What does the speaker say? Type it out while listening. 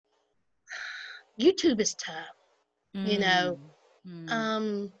YouTube is tough, you know. Mm. Mm.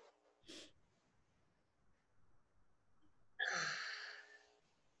 Um,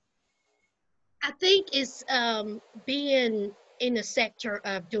 I think it's being in the sector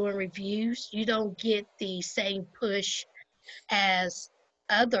of doing reviews, you don't get the same push as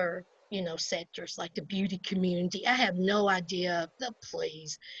other, sectors like the beauty community. I have no idea. The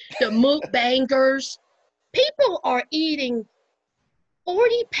mukbangers. People are eating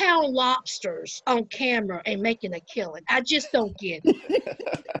 40-pound lobsters on camera and making a killing. I just don't get it.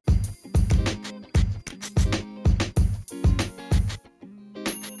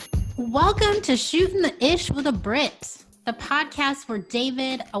 Welcome to Shooting the Ish with a Brit, the podcast where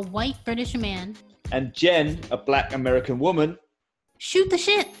David, a white British man, and Jen, a black American woman, shoot the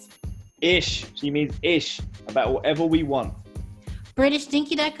shit. Ish, she means ish, about whatever we want. British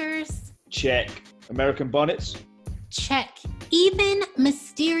dinky deckers? Check. American bonnets? Check. Even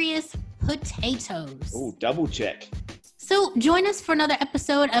mysterious potatoes. Oh, double check. So join us for another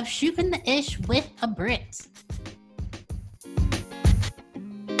episode of Shooting the Ish with a Brit.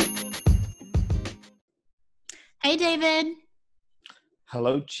 Hey, David.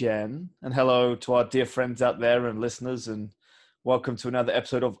 Hello, Jen. And hello to our dear friends out there and listeners. And welcome to another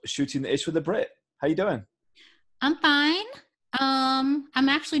episode of Shooting the Ish with a Brit. How you doing? I'm fine. I'm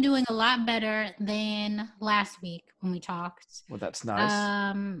actually doing a lot better than last week when we talked. Well, that's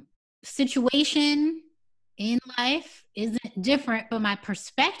nice. Situation in life isn't different, but my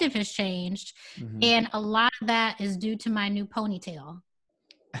perspective has changed. Mm-hmm. And a lot of that is due to my new ponytail.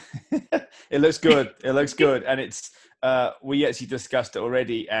 It looks good. It looks good. And it's, we actually discussed it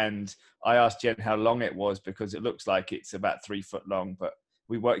already. And I asked Jen how long it was because it looks like it's about 3 foot long, but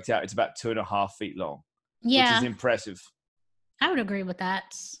we worked out it's about 2.5 feet long. Yeah. Which is impressive. I would agree with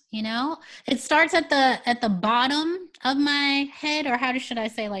that. You know, it starts at the bottom of my head, or how should I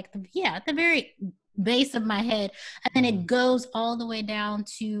say, at the very base of my head, and then it goes all the way down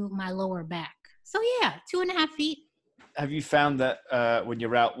to my lower back. So yeah, 2.5 feet. Have you found that when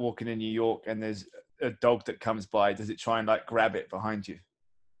you're out walking in New York and there's a dog that comes by, does it try and grab it behind you?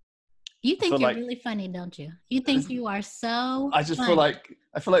 You think you're really funny, don't you? You think you are so I just funny.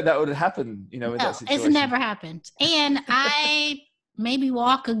 I feel like that would happen, in that situation. It's never happened. And I maybe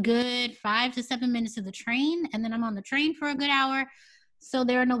walk a good 5 to 7 minutes to the train, and then I'm on the train for a good hour. So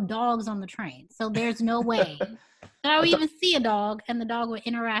there are no dogs on the train. So there's no way that I would even see a dog and the dog would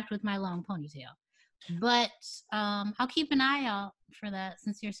interact with my long ponytail. But I'll keep an eye out for that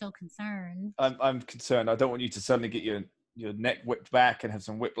since you're so concerned. I'm concerned. I don't want you to suddenly get your neck whipped back and have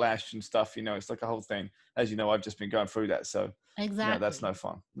some whiplash and stuff. It's like a whole thing. As you know, I've just been going through that. So exactly, that's no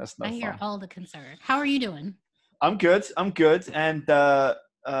fun. That's no fun. I hear all the concern. How are you doing? I'm good. And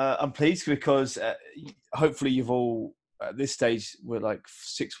I'm pleased because hopefully you've all, at this stage, we're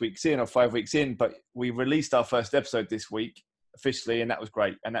 6 weeks in or 5 weeks in, but we released our first episode this week officially, and that was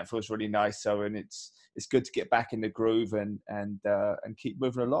great. And that feels really nice. So, and it's good to get back in the groove and keep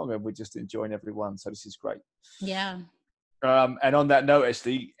moving along. And we're just enjoying everyone. So this is great. Yeah. And on that note,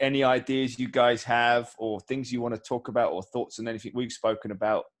 actually, any ideas you guys have or things you want to talk about or thoughts on anything we've spoken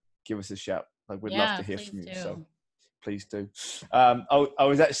about, give us a shout. We'd love to hear from you. So please do. I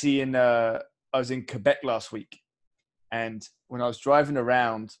was actually I was in Quebec last week, and when I was driving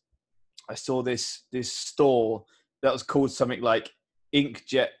around, I saw this store that was called something like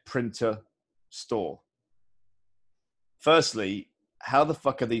Inkjet Printer Store. Firstly, how the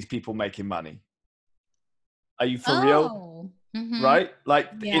fuck are these people making money? Are you for real? Mm-hmm. Right?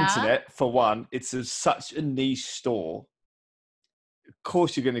 The internet, for one, it's such a niche store. Of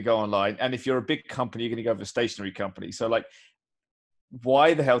course you're going to go online. And if you're a big company, you're going to go with a stationery company. So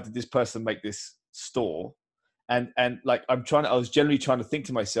why the hell did this person make this store? And I was generally trying to think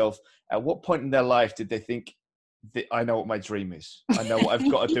to myself, at what point in their life did they think that I know what my dream is? I know what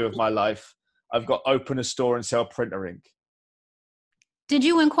I've got to do with my life. I've got to open a store and sell printer ink. Did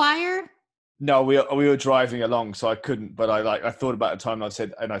you inquire? No, we were driving along, so I couldn't. But I thought about the time I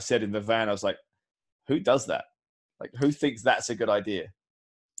said in the van, I was like, who does that? Who thinks that's a good idea?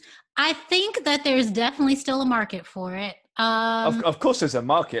 I think that there's definitely still a market for it. Of course, there's a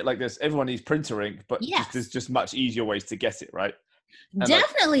market. Everyone needs printer ink, but there's just much easier ways to get it, right? And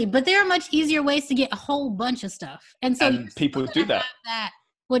definitely, but there are much easier ways to get a whole bunch of stuff, and so people do that.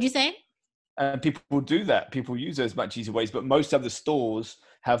 What'd you say? And people do that. People use those much easier ways, but most other stores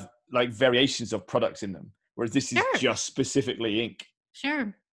have variations of products in them, whereas this is just specifically ink.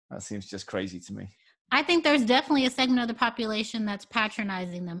 Sure. That seems just crazy to me. I think there's definitely a segment of the population that's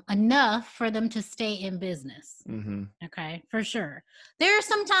patronizing them enough for them to stay in business. Mm-hmm. Okay, for sure. There are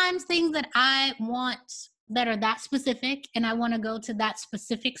sometimes things that I want that are that specific, and I want to go to that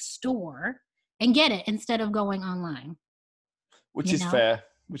specific store and get it instead of going online. Which is fair.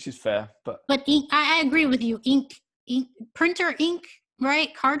 But ink, I agree with you. Ink, printer ink,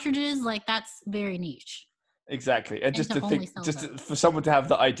 right? Cartridges, like that's very niche. Exactly. And just to think, for someone to have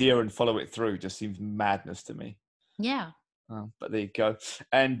the idea and follow it through just seems madness to me. Yeah. But there you go.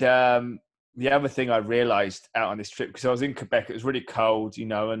 And the other thing I realized out on this trip, because I was in Quebec, it was really cold,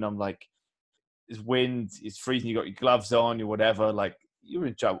 and I'm like, there's wind, it's freezing, you got your gloves on or whatever, like you're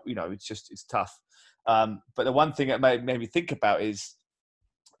in trouble, it's tough. But the one thing that made me think about is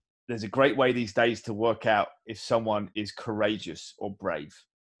there's a great way these days to work out if someone is courageous or brave.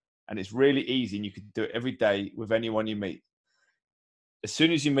 And it's really easy, and you can do it every day with anyone you meet. As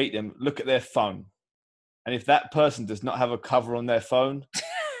soon as you meet them, look at their phone. And if that person does not have a cover on their phone,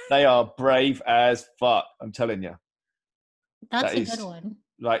 they are brave as fuck, I'm telling you. That's a good one.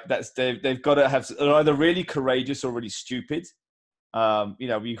 Like they've got to have, they're either really courageous or really stupid.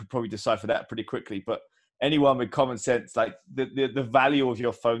 You could probably decipher that pretty quickly, but anyone with common sense, like the value of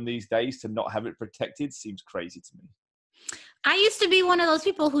your phone these days to not have it protected seems crazy to me. I used to be one of those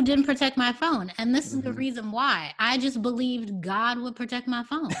people who didn't protect my phone. And this is the reason why. I just believed God would protect my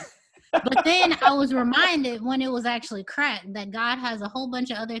phone. But then I was reminded when it was actually cracked that God has a whole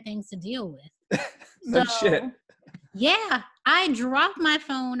bunch of other things to deal with. No shit. Yeah. I dropped my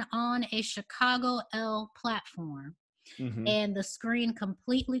phone on a Chicago L platform and the screen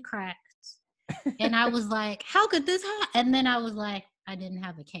completely cracked. And I was like, how could this happen? And then I was like, I didn't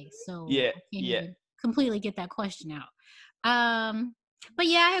have a case. So I can't even completely get that question out. But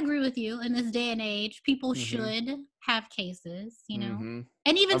yeah, I agree with you. In this day and age, people should have cases, and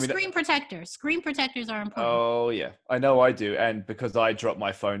even screen protectors. Screen protectors are important. Oh yeah, I know I do, and because I drop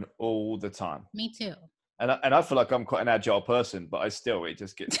my phone all the time. Me too. And I feel like I'm quite an agile person, but it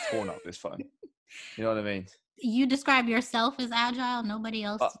just gets torn up this phone. You know what I mean? You describe yourself as agile. Nobody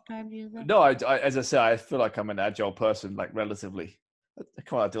else described you as that? No, I as I say, I feel like I'm an agile person, like relatively.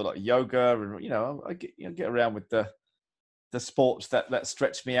 I do a lot of yoga, and I get around with the sports that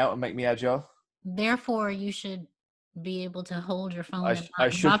stretch me out and make me agile. Therefore, you should be able to hold your phone. I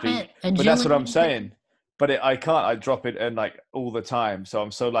should be, but that's what I'm saying. But I can't. I drop it and like all the time. So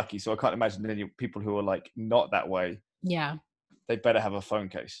I'm so lucky. So I can't imagine any people who are like not that way. Yeah. They better have a phone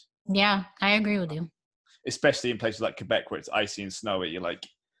case. Yeah, I agree with you. Especially in places like Quebec where it's icy and snowy. You're like,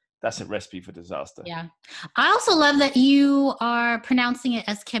 that's a recipe for disaster. Yeah. I also love that you are pronouncing it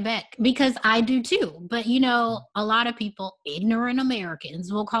as Quebec because I do too. But a lot of people, ignorant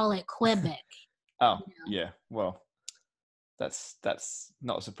Americans, will call it Quebec. Oh, yeah. Well, that's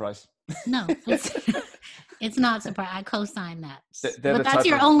not a surprise. No, it's not surprising. I co-sign that. But that's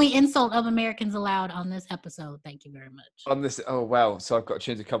your only insult of Americans allowed on this episode. Thank you very much. On this, oh wow! So I've got to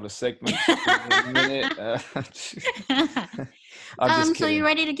change a couple of segments in a minute. So you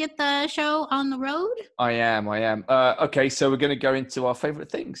ready to get the show on the road? I am. Okay, so we're going to go into our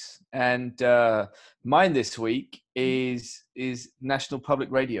favorite things, and mine this week is National Public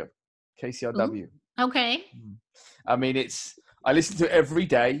Radio, KCRW. Ooh, okay. I mean, I listen to it every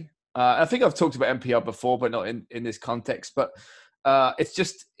day. I think I've talked about NPR before, but not in this context. But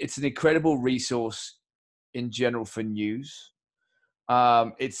it's an incredible resource in general for news.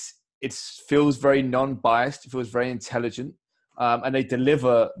 It feels very non-biased. It feels very intelligent, and they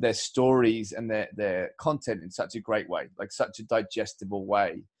deliver their stories and their content in such a great way, like such a digestible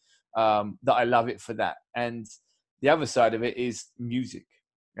way, that I love it for that. And the other side of it is music.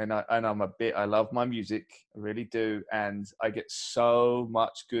 And I love my music, I really do. And I get so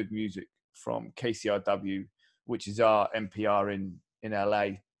much good music from KCRW, which is our NPR in LA.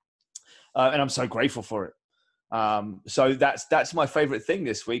 And I'm so grateful for it. So that's my favorite thing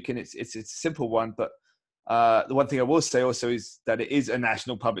this week. And it's a simple one, but the one thing I will say also is that it is a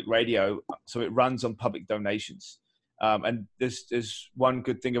national public radio. So it runs on public donations. And there's one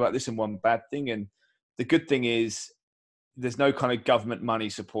good thing about this and one bad thing. And the good thing is, there's no kind of government money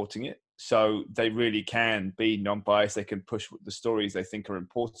supporting it. So they really can be non-biased. They can push the stories they think are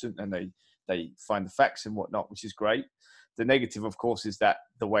important and they find the facts and whatnot, which is great. The negative, of course, is that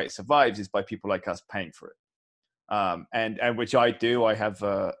the way it survives is by people like us paying for it. And which I do. I have,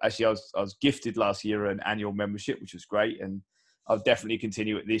 actually, I was gifted last year an annual membership, which was great. And I'll definitely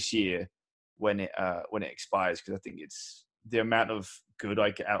continue it this year when it expires, because I think it's the amount of good I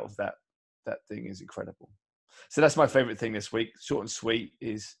get out of that thing is incredible. So that's my favorite thing this week. Short and sweet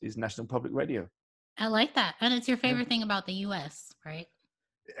is National Public Radio. I like that. And it's your favorite thing about the US, right?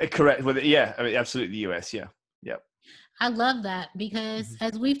 Correct. Well, yeah, I mean, absolutely the US. Yeah. Yep. I love that because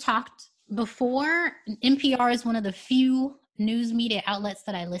as we've talked before, NPR is one of the few news media outlets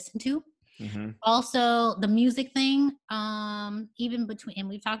that I listen to. Also, the music thing, even between, and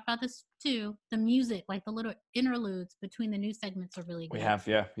we've talked about this too, the music, like the little interludes between the news segments are really good. We have,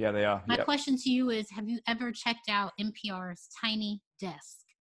 yeah, they are. My question to you is, have you ever checked out NPR's Tiny Desk?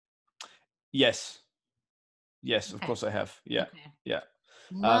 Yes, of course I have. Yeah, yeah.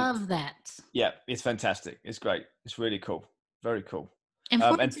 Love that. Yeah, it's fantastic. It's great. It's really cool. Very cool. And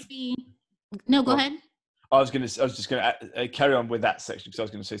for it to be, no, go ahead. I was just gonna carry on with that section because I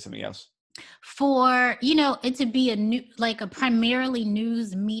was going to say something else. For it to be a primarily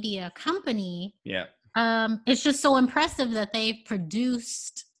news media company. Yeah. It's just so impressive that they've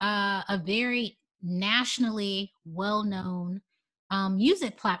produced a very nationally well-known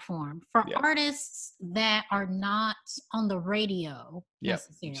music platform for artists that are not on the radio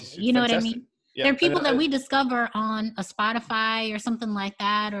necessarily. You know what I mean? Yeah. There are people that we discover on a Spotify or something like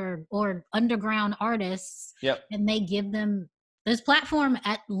that, or underground artists. Yep. And they give them this platform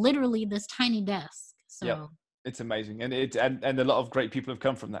at literally this tiny desk. So it's amazing, and and a lot of great people have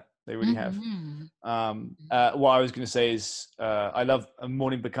come from that. They really have. What I was going to say is, I love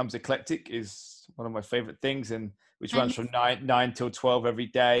Morning Becomes Eclectic is one of my favorite things, and which runs from 9 till 12 every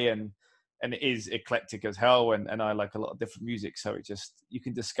day, and it is eclectic as hell, and I like a lot of different music, so you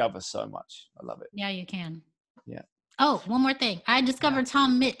can discover so much. I love it. Yeah, you can. Yeah. Oh, one more thing. I discovered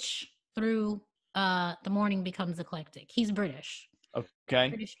Tom Mitch through The Morning Becomes Eclectic. He's British. Okay.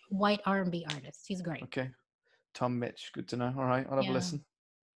 British white R&B artist. He's great. Okay. Tom Mitch, good to know. All right, I'll have a listen.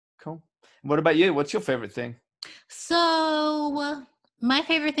 Cool. What about you? What's your favorite thing? So, my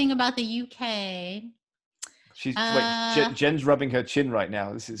favorite thing about the UK. Jen's rubbing her chin right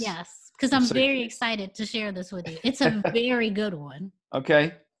now. This is because I'm very excited to share this with you. It's a very good one.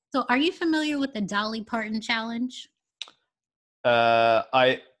 Okay. So, are you familiar with the Dolly Parton challenge?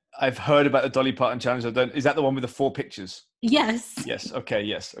 I've heard about the Dolly Parton challenge. Is that the one with the 4 pictures? Yes. Yes. Okay.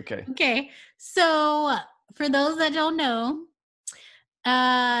 Yes. Okay. Okay. So, for those that don't know,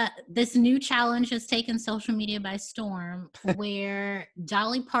 this new challenge has taken social media by storm, where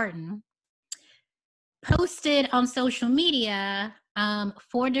Dolly Parton posted on social media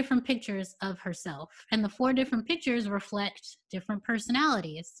 4 different pictures of herself, and the 4 different pictures reflect different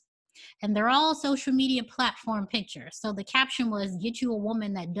personalities, and they're all social media platform pictures. So the caption was, "Get you a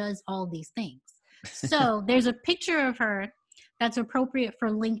woman that does all these things." So there's a picture of her that's appropriate for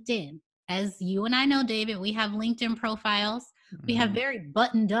LinkedIn. As you and I know, David, we have LinkedIn profiles. We have very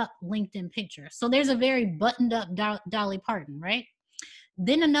buttoned up LinkedIn pictures. So there's a very buttoned up Dolly Parton, right?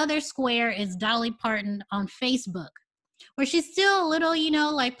 Then another square is Dolly Parton on Facebook, where she's still a little,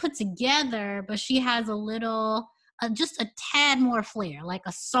 like put together, but she has a little, just a tad more flair, like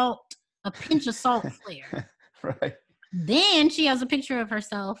a pinch of salt flair. Right. Then she has a picture of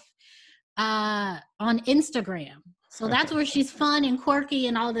herself on Instagram. So that's where she's fun and quirky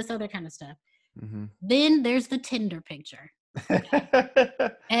and all this other kind of stuff. Then there's the Tinder picture.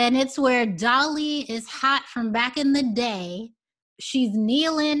 And it's where Dolly is hot from back in the day. She's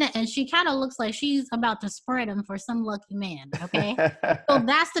kneeling and she kind of looks like she's about to spread him for some lucky man. Okay. So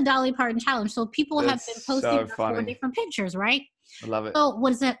that's the Dolly Parton challenge. So people have been posting 4 different pictures, right? I love it. So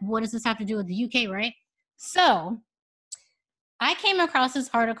what does this have to do with the UK, right? So I came across this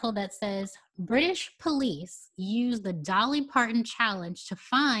article that says British police use the Dolly Parton challenge to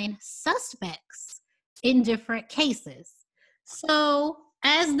find suspects in different cases. So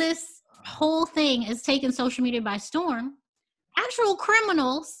as this whole thing is taking social media by storm, actual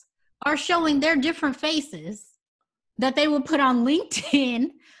criminals are showing their different faces that they will put on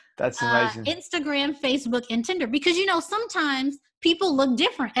LinkedIn. That's amazing. Instagram, Facebook, and Tinder. Because, sometimes people look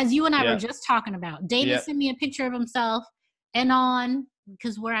different, as you and I were just talking about. David sent me a picture of himself, and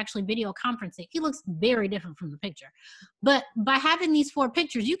because we're actually video conferencing, he looks very different from the picture. But by having these 4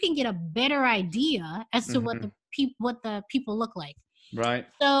 pictures, you can get a better idea as to what the people look like. Right.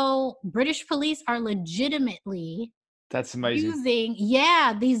 So British police are legitimately That's amazing.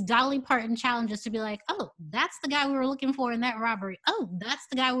 using these Dolly Parton challenges to be like, oh, that's the guy we were looking for in that robbery. Oh, that's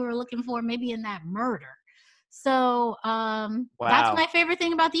the guy we were looking for maybe in that murder. So that's my favorite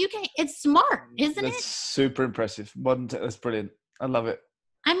thing about the UK. It's smart, isn't it? That's super impressive. That's brilliant. I love it.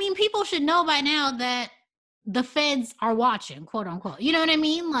 I mean, people should know by now that the feds are watching, quote unquote. You know what I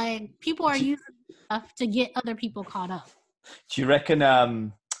mean? Like, people are using stuff to get other people caught up. Do you reckon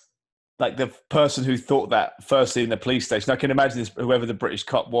like the person who thought that firstly in the police station, I can imagine this, whoever the British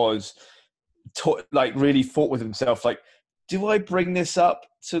cop was, really fought with himself, like, do I bring this up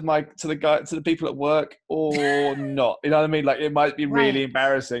to the people at work or not? You know what I mean? Like, it might be really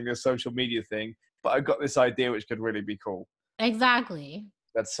embarrassing, the social media thing, but I got this idea which could really be cool. Exactly.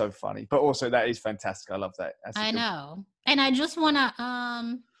 That's so funny. But also that is fantastic. I love that. I know. And I just want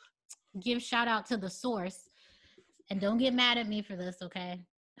to give shout out to the source, and don't get mad at me for this, okay?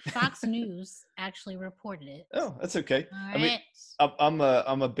 Fox News actually reported it. Oh, that's okay. All I mean, right.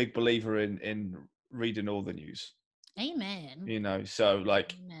 I'm a big believer in reading all the news. Amen. You know, so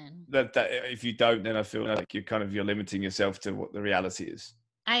like Amen. that if you don't, then I feel like you're limiting yourself to what the reality is.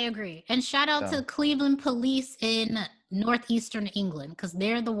 I agree. And shout out to Cleveland police in northeastern England, because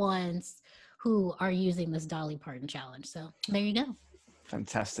they're the ones who are using this Dolly Parton challenge. So there you go.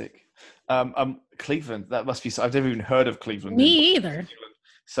 Fantastic. Cleveland, that must be, I've never even heard of Cleveland. Me either.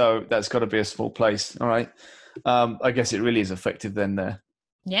 So that's got to be a small place. All right. I guess it really is effective then there.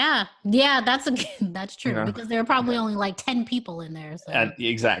 Yeah, that's true, you know? Because there are probably only like 10 people in there. So. And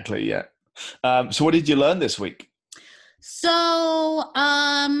exactly, yeah. So what did you learn this week? So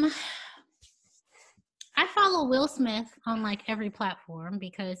I follow Will Smith on like every platform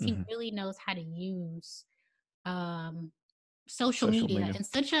because he really knows how to use social media in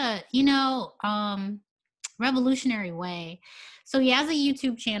such a revolutionary way. So he has a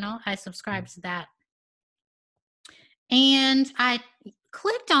YouTube channel. I subscribe to that, and I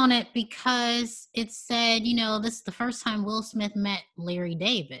clicked on it because it said, this is the first time Will Smith met Larry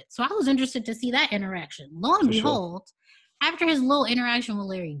David. So I was interested to see that interaction. Lo and behold, after his little interaction with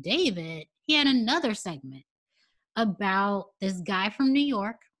Larry David, he had another segment about this guy from New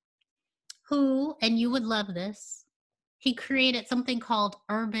York who, and you would love this, he created something called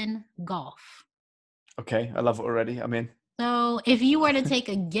urban golf. Okay, I love it already. I'm in. So if you were to take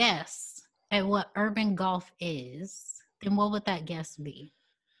a guess at what urban golf is, then what would that guess be?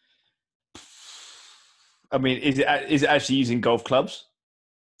 I mean, is it actually using golf clubs?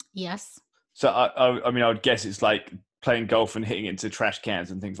 Yes. So I mean, I would guess it's like playing golf and hitting it into trash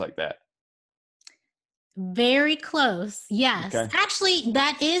cans and things like that. Very close. Yes. Okay. Actually,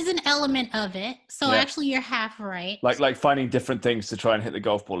 that is an element of it. So actually you're half right. Like finding different things to try and hit the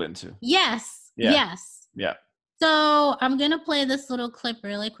golf ball into. Yes. Yeah. Yes. Yeah. So I'm going to play this little clip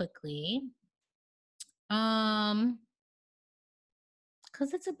really quickly. Because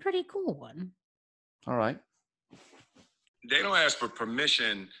it's a pretty cool one. All right. They don't ask for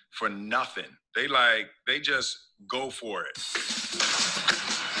permission for nothing. They just go for it.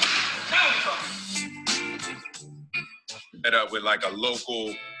 Met up with like a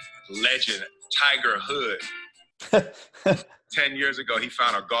local legend, Tiger Hood. 10 years ago, he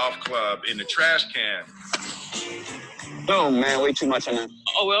found a golf club in the trash can. Oh man, way too much on that.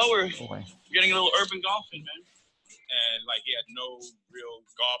 Oh well, we're getting a little urban golfing, man. And like he had no real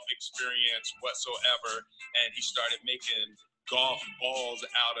golf experience whatsoever, and he started making golf balls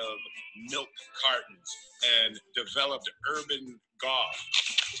out of milk cartons and developed urban golf.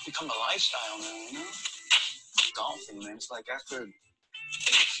 It's become a lifestyle now, Golfing, man. It's like after a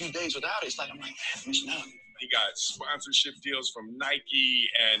few days without it, it's like I'm like, man, I'm missing out. He got sponsorship deals from Nike,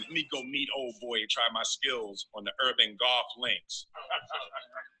 and let me go meet old boy and try my skills on the urban golf links.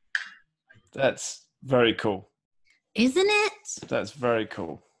 That's very cool. Isn't it? That's very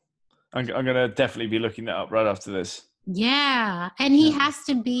cool. I'm going to definitely be looking that up right after this. Yeah. And he has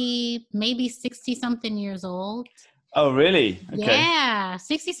to be maybe 60-something years old. Oh, really? Okay. Yeah.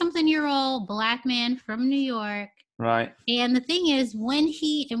 60-something-year-old black man from New York. Right. And the thing is, when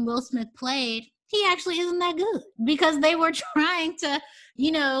he and Will Smith played, he actually isn't that good because they were trying to,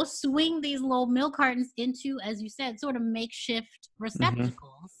 swing these little milk cartons into, as you said, sort of makeshift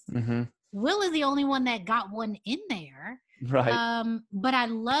receptacles. Mm-hmm. Will is the only one that got one in there. Right. But I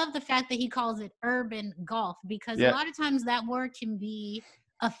love the fact that he calls it urban golf because a lot of times that word can be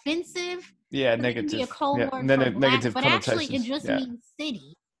offensive. Yeah, negative. It can be a cold word and then for a negative but actually it just means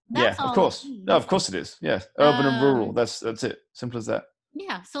city. That's all of course. No, of course it is. Yeah, urban and rural. That's it. Simple as that.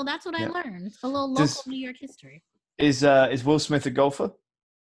 Yeah, so that's what I learned. A little local New York history. Is Will Smith a golfer?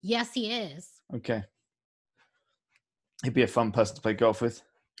 Yes, he is. Okay. He'd be a fun person to play golf with.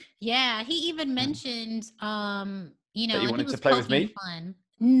 Yeah, he even mentioned, that you wanted to play with me? Fun.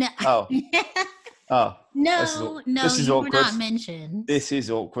 No. Oh. Oh. No, this is you awkward. were not mentioned. This is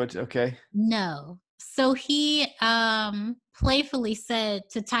awkward. Okay. No. So he playfully said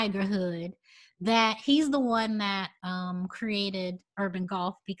to Tiger Hood that he's the one that created urban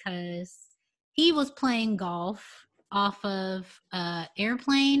golf because he was playing golf off of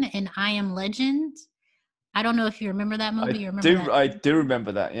Airplane and I Am Legend. I don't know if you remember that movie. I do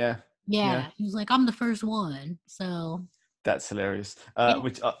remember that. Yeah. He was like, I'm the first one. So that's hilarious.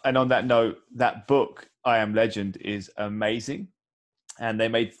 And on that note, that book, I Am Legend, is amazing. And they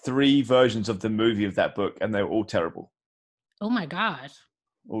made 3 versions of the movie of that book, and they were all terrible. Oh my God.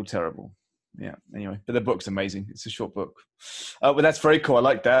 All terrible. Yeah. Anyway, but the book's amazing. It's a short book. But that's very cool. I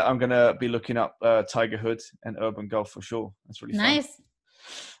like that. I'm going to be looking up Tiger Hood and urban golf for sure. That's really nice.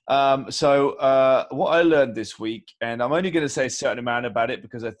 What I learned this week, and I'm only going to say a certain amount about it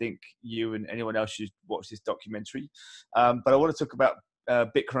because I think you and anyone else should watch this documentary. But I want to talk about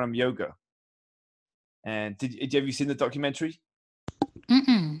Bikram yoga. And have you seen the documentary?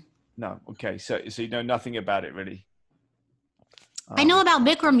 Mm-mm. No. Okay. So you know nothing about it really. I know about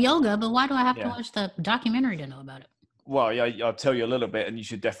Bikram yoga, but why do I have to Yeah. watch the documentary to know about it? Well, yeah, I'll tell you a little bit, and you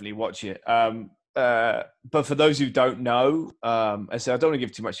should definitely watch it. But for those who don't know, I don't want to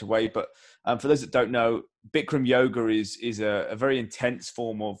give too much away, but for those that don't know, Bikram yoga is a very intense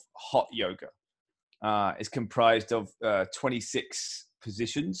form of hot yoga. It's comprised of 26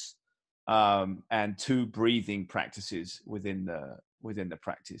 positions and 2 breathing practices within the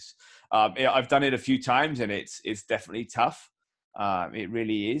practice. I've done it a few times, and it's definitely tough. It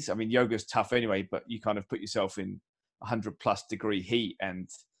really is. I mean, yoga's tough anyway, but you kind of put yourself in 100+ degree heat, and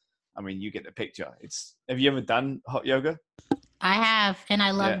I mean, you get the picture. Have you ever done hot yoga? I have, and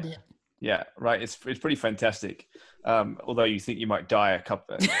I loved it. Yeah, right. It's pretty fantastic. Although you think you might die a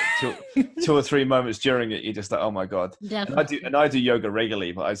couple, 2 or 3 moments during it, you're just like, oh my god. Definitely. And I do yoga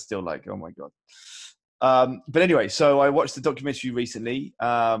regularly, but I still like, oh my god. But anyway, so I watched the documentary recently,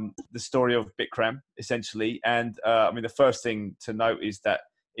 the story of Bikram, essentially. And I mean, the first thing to note is that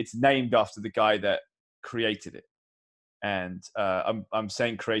it's named after the guy that created it. And I'm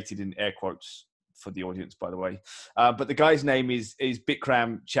saying created in air quotes for the audience, by the way. But the guy's name is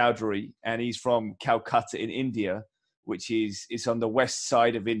Bikram Choudhury, and he's from Calcutta in India, which is on the west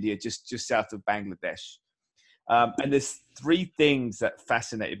side of India, just south of Bangladesh. And there's 3 things that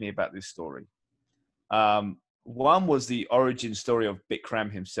fascinated me about this story. One was the origin story of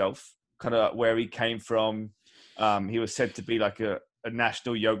Bikram himself, kind of where he came from. He was said to be like a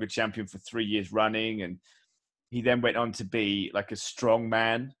national yoga champion for 3 years running, and he then went on to be like a strong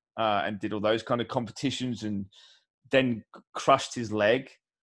man and did all those kind of competitions, and then crushed his leg,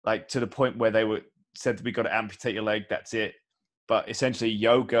 like to the point where they were said to be got to amputate your leg. That's it. But essentially,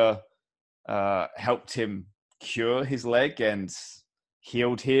 yoga helped him cure his leg and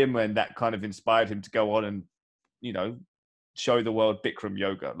healed him, and that kind of inspired him to go on and, you know, show the world Bikram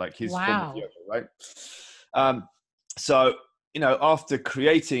yoga, like his form of yoga, right? So, you know, after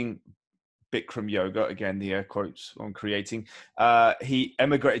creating Bikram yoga, again, the air quotes on creating, he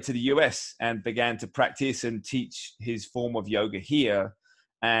emigrated to the US and began to practice and teach his form of yoga here.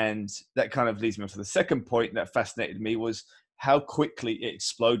 And that kind of leads me to the second point that fascinated me, was how quickly it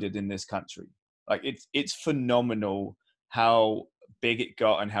exploded in this country. Like it's phenomenal how big it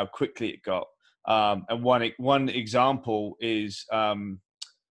got and how quickly it got. And one example is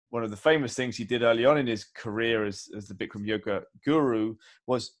one of the famous things he did early on in his career as the Bikram yoga guru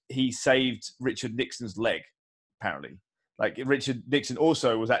was he saved Richard Nixon's leg, apparently. Like Richard Nixon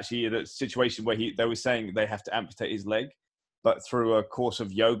also was actually in a situation where they were saying they have to amputate his leg, but through a course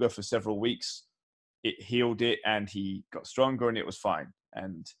of yoga for several weeks, it healed it and he got stronger and it was fine.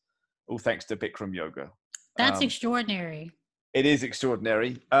 And all thanks to Bikram yoga. That's extraordinary. It is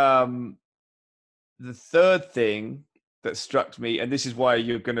extraordinary. The third thing that struck me, and this is why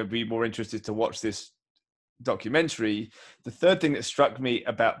you're going to be more interested to watch this documentary, the third thing that struck me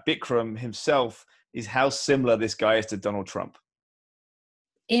about Bikram himself is how similar this guy is to Donald Trump.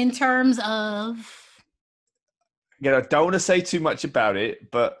 In terms of? You know, I don't want to say too much about it,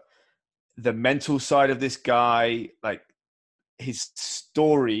 but the mental side of this guy, like his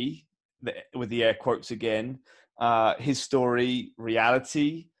story, with the air quotes again, his story,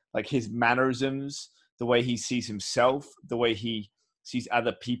 reality, like his mannerisms, the way he sees himself, the way he sees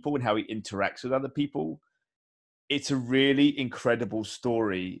other people and how he interacts with other people. It's a really incredible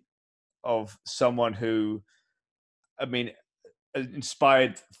story of someone who, I mean,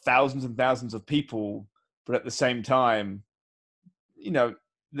 inspired thousands and thousands of people, but at the same time, you know,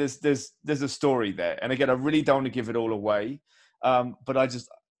 there's a story there. And again, I really don't want to give it all away. But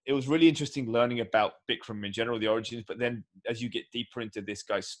it was really interesting learning about Bikram in general, the origins, but then as you get deeper into this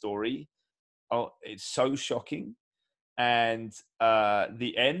guy's story, it's so shocking. And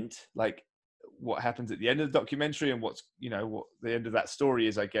the end, like what happens at the end of the documentary and what the end of that story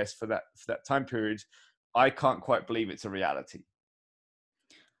is, I guess, for that time period, I can't quite believe it's a reality.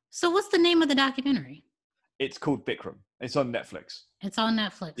 So what's the name of the documentary? It's called Bikram. It's on Netflix. It's on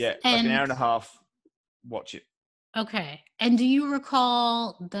Netflix. Yeah, like an hour and a half. Watch it. Okay. And do you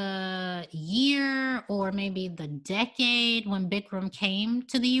recall the year or maybe the decade when Bikram came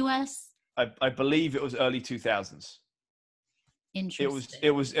to the US? I believe it was early 2000s. Interesting.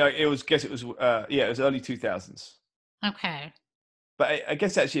 It was early 2000s. Okay. But I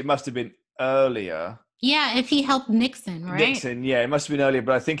guess actually it must have been earlier. Yeah, if he helped Nixon, right? Nixon, yeah, it must have been earlier,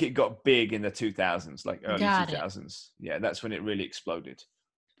 but I think it got big in the 2000s, like early 2000s. Yeah, that's when it really exploded.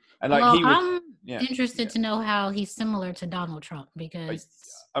 And like well, he would, I'm yeah. interested to know how he's similar to Donald Trump because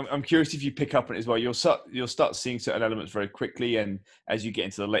I'm curious if you pick up on it as well. You'll start seeing certain elements very quickly, and as you get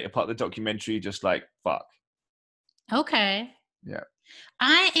into the later part of the documentary, you're just like, fuck. Okay. Yeah.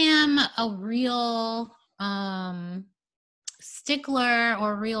 I am a real stickler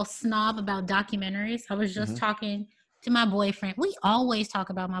or real snob about documentaries. I was just talking to my boyfriend. We always talk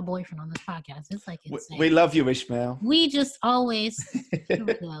about my boyfriend on this podcast. It's like insane. We love you, Ishmael. We just always here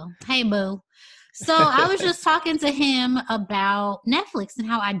we go. Hey, boo. So I was just talking to him about Netflix and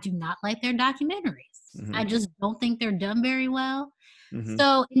how I do not like their documentaries. I just don't think they're done very well.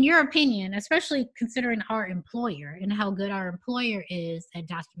 So in your opinion, especially considering our employer and how good our employer is at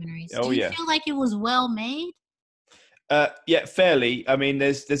documentaries, do you feel like it was well made? Yeah, fairly. I mean,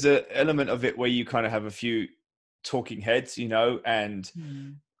 there's an element of it where you kind of have a few talking heads, you know, and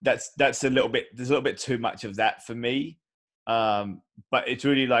that's there's a little bit too much of that for me. But it's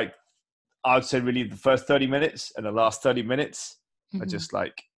really like, I would say really the first 30 minutes and the last 30 minutes are just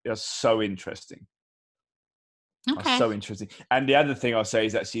like, they're so interesting. Okay. So interesting. And the other thing I'll say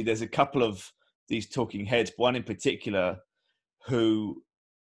is actually there's a couple of these talking heads, one in particular who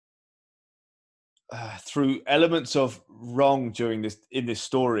through elements of wrong in this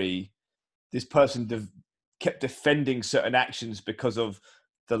story, this person kept defending certain actions because of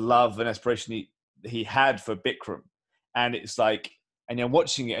the love and aspiration he had for Bikram. And it's like, and you're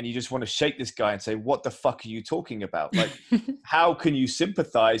watching it and you just want to shake this guy and say, what the fuck are you talking about? Like, how can you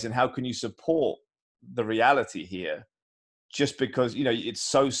sympathize and how can you support the reality here just because, you know, it's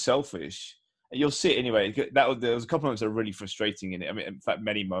so selfish? And you'll see it anyway. There was a couple of moments that are really frustrating in it. I mean, in fact,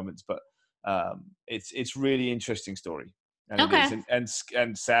 many moments, but it's really interesting story. And it is,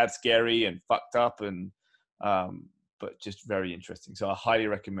 and sad, scary, and fucked up, and but just very interesting. So I highly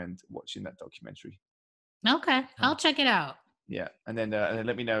recommend watching that documentary. Okay, I'll check it out. Yeah, and then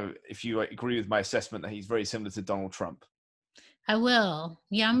let me know if you agree with my assessment that he's very similar to Donald Trump. I will.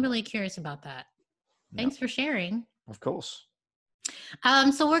 Yeah, I'm really curious about that. Thanks for sharing. Of course.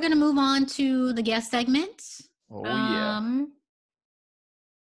 So we're gonna move on to the guest segment. Oh yeah.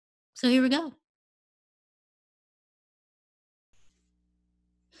 So here we go.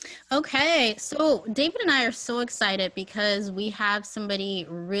 Okay, so David and I are so excited because we have somebody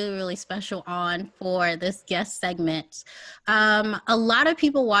really, really special on for this guest segment. A lot of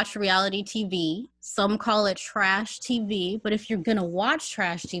people watch reality TV. Some call it trash TV, but if you're gonna watch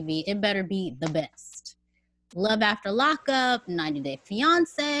trash TV, it better be the best. Love After Lockup, 90 Day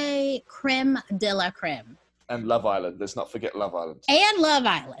Fiance, creme de la creme. And Love Island. Let's not forget Love Island. And Love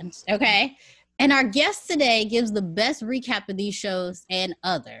Island, okay? And our guest today gives the best recap of these shows and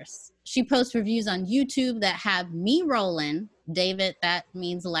others. She posts reviews on YouTube that have me rolling. David, that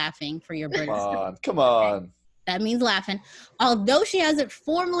means laughing for your British. Come on. That means laughing. Although she hasn't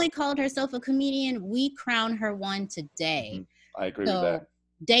formally called herself a comedian, we crown her one today. I agree with that.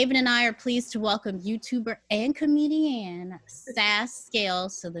 David and I are pleased to welcome YouTuber and comedian Sass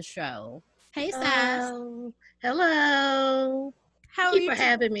Scales to the show. Hey, Sass. Hello. How are you for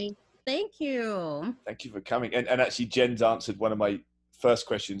having me? Thank you. Thank you for coming. And actually, Jen's answered one of my first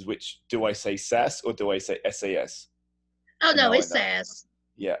questions, which do I say Sass or do I say SAS? Oh, no, it's Sass.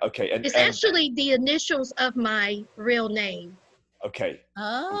 Yeah, okay. It's actually the initials of my real name. Okay.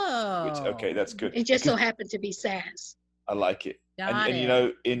 Oh. Okay, that's good. It just so happened to be Sass. I like it. And you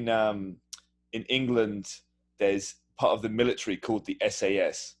know, in England, there's part of the military called the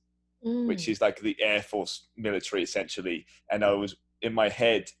SAS, which is like the Air Force military, essentially. And I was in my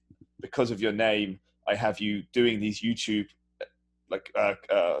head, because of your name, I have you doing these YouTube,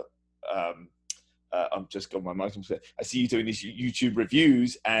 I'm just got my mind. I see you doing these YouTube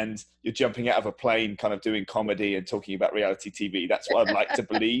reviews, and you're jumping out of a plane, kind of doing comedy and talking about reality TV. That's what I'd like to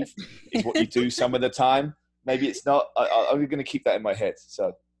believe is what you do some of the time. Maybe it's not. I'm going to keep that in my head.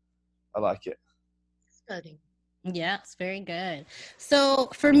 So I like it. Funny. Yeah, it's very good. So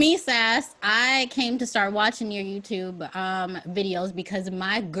for me, Sass, I came to start watching your YouTube videos because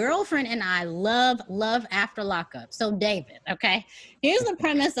my girlfriend and I love After Lockup. So David, okay, here's the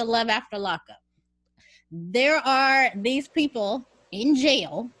premise of Love After Lockup. There are these people in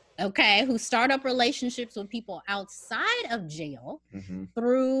jail, okay, who start up relationships with people outside of jail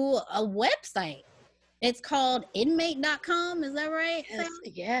through a website. It's called inmate.com. Is that right?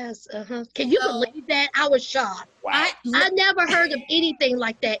 Yes. Can you believe that? I was shocked. Wow. I never heard of anything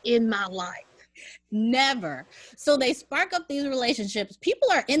like that in my life. Never. So they spark up these relationships.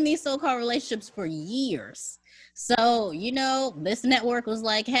 People are in these so-called relationships for years. So, you know, this network was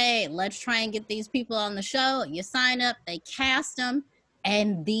like, hey, let's try and get these people on the show. You sign up, they cast them.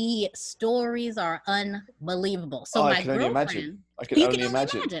 and the stories are unbelievable. So I my can only imagine. girlfriend, I can you only can only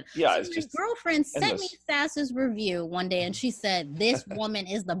imagine. imagine. Yeah, So it's my just girlfriend sent me endless. Sass's review one day, and she said, "This woman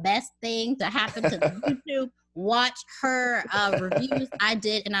is the best thing to happen to YouTube. Watch her reviews." I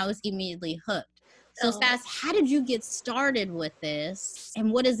did, and I was immediately hooked. So Oh. Sass, how did you get started with this,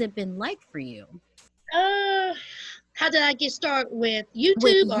 and what has it been like for you? How did I get started with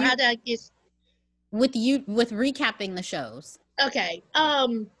YouTube, or how did I get with recapping the shows? Okay.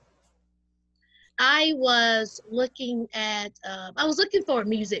 I was looking for a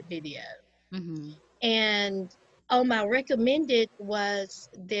music video, and on my recommended was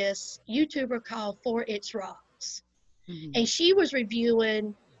this YouTuber called 4It's Rocks, and she was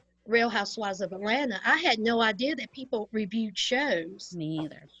reviewing Real Housewives of Atlanta. I had no idea that people reviewed shows. Me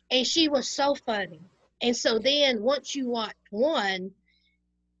either. And she was so funny. And so then once you watch one,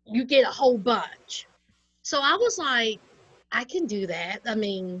 you get a whole bunch. So I was like, I can do that. I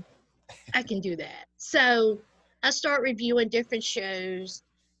mean, I can do that. So I start reviewing different shows.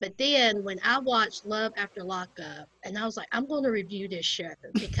 But then when I watched Love After Lockup, and I was like, I'm going to review this show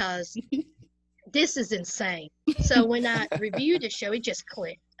because this is insane. So when I reviewed the show, it just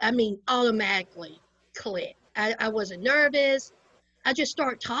clicked. I mean, automatically clicked. I wasn't nervous. I just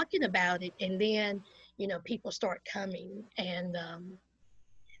start talking about it, and then, you know, people start coming, and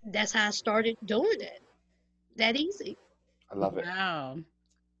that's how I started doing it. That easy. I love it. Wow.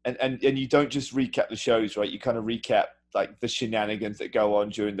 And you don't just recap the shows, right? You kind of recap like the shenanigans that go on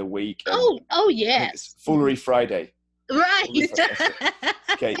during the week. Oh yes. It's Foolery Friday. Right. Okay.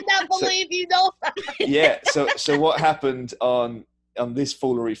 I cannot believe you know. Yeah. So what happened on this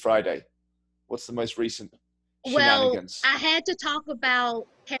Foolery Friday? What's the most recent shenanigans? Well, I had to talk about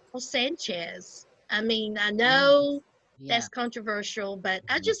Carol Sanchez. I mean, I know that's controversial, but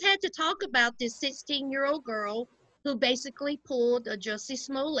I just had to talk about this 16-year-old girl who basically pulled a Jussie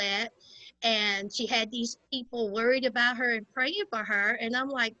Smollett, and she had these people worried about her and praying for her. And I'm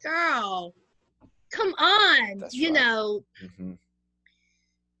like, girl, come on. That's you right. know,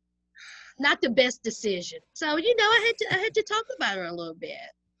 not the best decision. So, you know, I had to talk about her a little bit.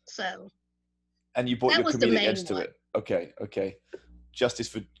 So. And you brought that your was the comedic main edge to one. it. Okay. Justice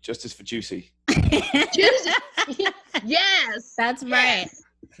for Juicy. Juicy. Yes. That's right. Yes.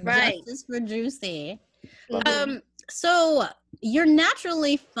 Right. Justice for Juicy. Love it. So you're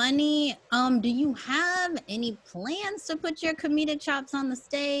naturally funny. Do you have any plans to put your comedic chops on the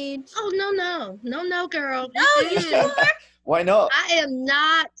stage? Oh, no, girl. No, you sure? Why not? I am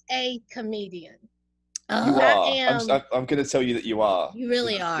not a comedian. You are. am. I'm going to tell you that you are. You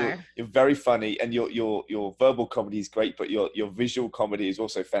really are. You're very funny, and your verbal comedy is great, but your visual comedy is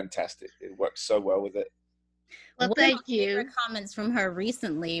also fantastic. It works so well with it. Well, One thank of my you. favorite comments from her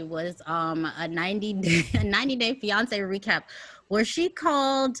recently was a 90 Day Fiance recap where she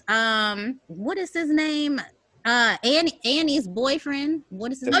called what is his name? Annie's boyfriend.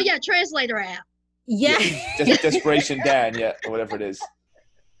 What is his name? Oh yeah, translator app. Yeah. Desperation Dan, or whatever it is.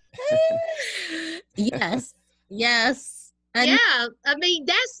 Yes. And yeah, I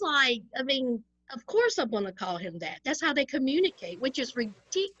mean of course I'm gonna call him that. That's how they communicate, which is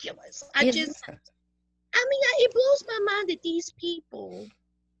ridiculous. It blows my mind that these people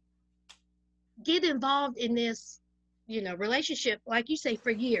get involved in this, you know, relationship, like you say, for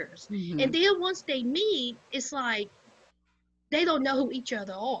years. And then once they meet, it's like they don't know who each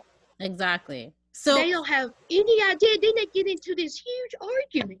other are. Exactly. So they don't have any idea. Then they get into this huge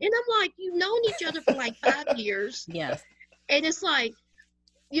argument. And I'm like, you've known each other for like 5 years. Yes. And it's like,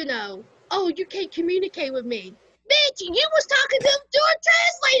 you know, oh, you can't communicate with me. Bitch, you was talking to them doing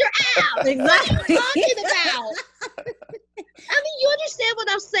translator out. Exactly. What are you talking about? I mean, you understand what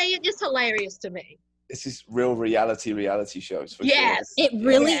I'm saying? It's hilarious to me. This is real reality shows. For yes. Sure. It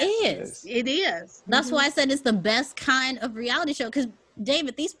really is. It is. That's why I said it's the best kind of reality show. Because,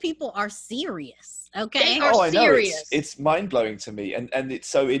 David, these people are serious. Okay. They are I know. serious. It's mind-blowing to me. And it's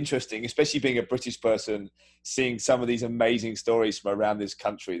so interesting, especially being a British person, seeing some of these amazing stories from around this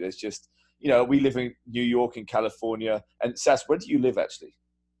country. There's just, you know, we live in New York and California. And Sass, where do you live actually?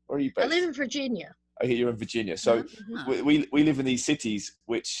 Where are you based? I live in Virginia. I hear you're in Virginia. So we live in these cities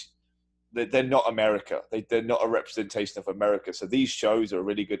which they're not America. They're not a representation of America. So these shows are a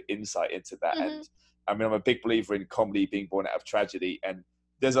really good insight into that. And I mean, I'm a big believer in comedy being born out of tragedy. And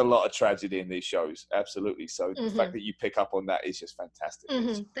there's a lot of tragedy in these shows. Absolutely. So the fact that you pick up on that is just fantastic.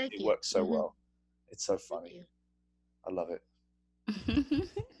 Thank you. It works so well. It's so funny. I love it.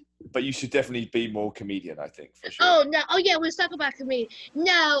 But you should definitely be more comedian, I think, for sure. Oh, no. Oh, yeah, let's talk about comedian.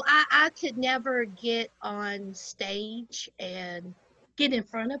 No, I could never get on stage and get in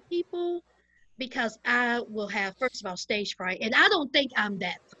front of people. because I will have, first of all, stage fright, and I don't think I'm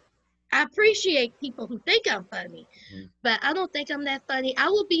that. I appreciate people who think I'm funny, but I don't think I'm that funny. I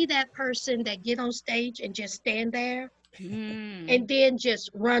will be that person that get on stage and just stand there and then just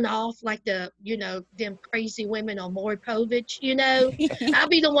run off like them crazy women on Maury Povich, I'll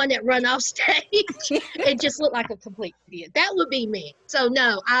be the one that run off stage and just look like a complete idiot. That would be me. So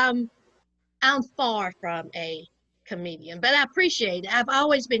no, I'm far from a comedian, but I appreciate it. I've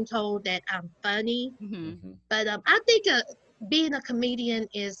always been told that I'm funny, but I think being a comedian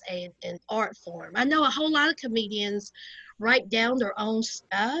is an art form. I know a whole lot of comedians write down their own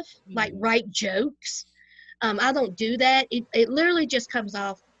stuff, like write jokes. I don't do that. It literally just comes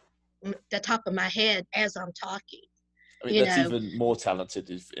off the top of my head as I'm talking. I mean, that's even more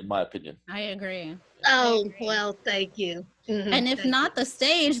talented, in my opinion. I agree. Oh, well, thank you. And if not the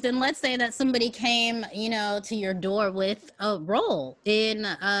stage, then let's say that somebody came, to your door with a role in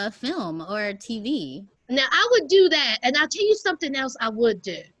a film or TV. Now, I would do that. And I'll tell you something else I would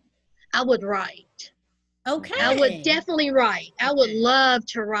do. I would write. Okay. I would definitely write. I would love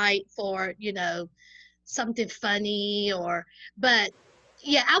to write for, something funny but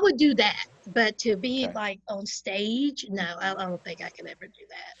yeah, I would do that. But to be like on stage, no, I don't think I can ever do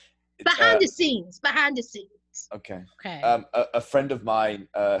that. Behind the scenes. Okay. A friend of mine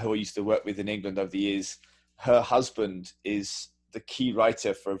who I used to work with in England over the years, her husband is the key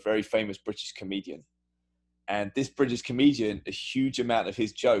writer for a very famous British comedian. And this British comedian, a huge amount of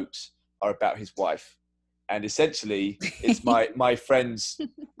his jokes are about his wife. And essentially, it's my friend's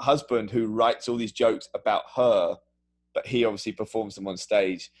husband who writes all these jokes about her, but he obviously performs them on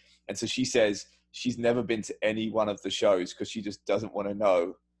stage. And so she says she's never been to any one of the shows because she just doesn't want to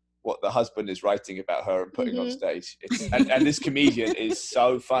know what the husband is writing about her and putting on stage. And this comedian is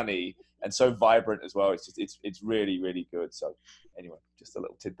so funny and so vibrant as well. It's really, really good. So anyway, just a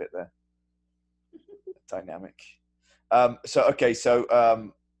little tidbit there. Dynamic. So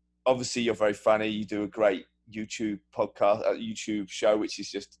obviously you're very funny. You do a great YouTube podcast, YouTube show, which is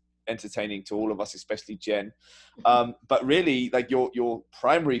just entertaining to all of us, especially Jen. But really, like your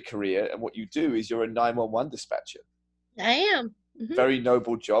primary career and what you do is you're a 911 dispatcher. I am. Very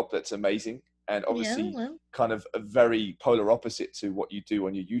noble job. That's amazing. And obviously kind of a very polar opposite to what you do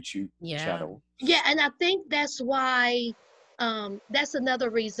on your YouTube channel. Yeah, and I think that's why, that's another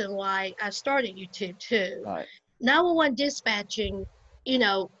reason why I started YouTube too. Right. 911 dispatching,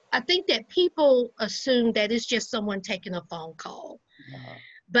 I think that people assume that it's just someone taking a phone call.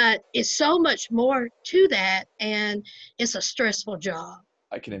 But it's so much more to that, and it's a stressful job.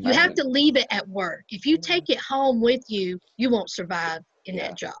 I can imagine. You have to leave it at work. If you take it home with you, you won't survive in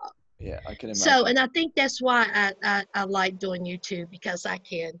that job. Yeah, I can imagine. So, and I think that's why I like doing YouTube, because I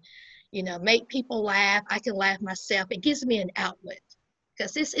can, make people laugh. I can laugh myself. It gives me an outlet,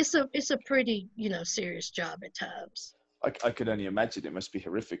 because it's a pretty, serious job at times. I could only imagine it must be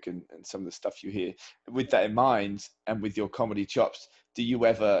horrific, and some of the stuff you hear. With that in mind, and with your comedy chops,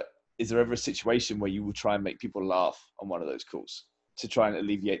 is there ever a situation where you will try and make people laugh on one of those calls to try and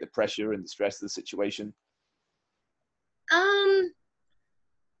alleviate the pressure and the stress of the situation?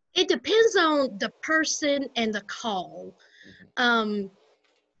 It depends on the person and the call.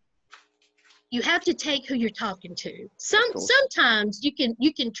 You have to take who you're talking to. Sometimes you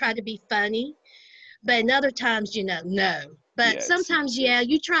can try to be funny, but in other times, no. But sometimes,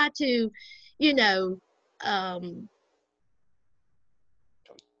 you try to,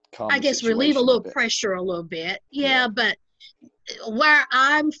 I guess relieve a little pressure a little bit. Yeah, but where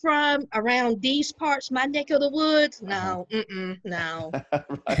I'm from, around these parts, my neck of the woods, no, no.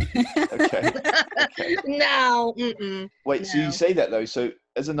 Right. Okay. No, Wait, no. so you say that though. So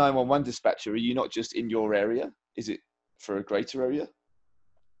as a 911 dispatcher, are you not just in your area? Is it for a greater area?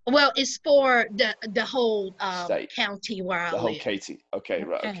 Well, it's for the whole county where I live. The whole Katy. Okay,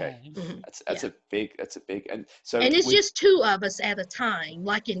 right. Okay, that's a big. And so. And it's just 2 of us at a time.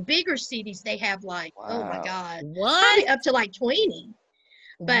 Like in bigger cities, they have like, oh my God, probably up to like 20.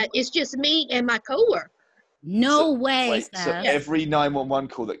 But it's just me and my coworker. No way. Wait, so every 911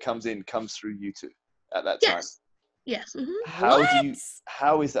 call that comes in comes through you two at that time. Yes.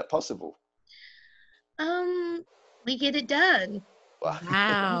 How is that possible? We get it done.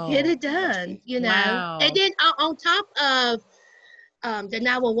 Wow. Get it done, Wow. And then on top of the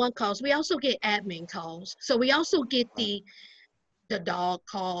 911 calls, we also get admin calls. So we also get the dog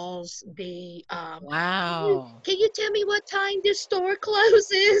calls, wow. Can you tell me what time this store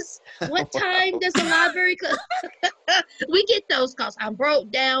closes? What time does the library close? We get those calls. I'm broke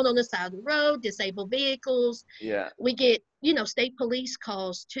down on the side of the road, disabled vehicles. Yeah. We get, state police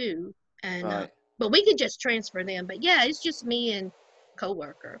calls too. And but we can just transfer them. But yeah, it's just me and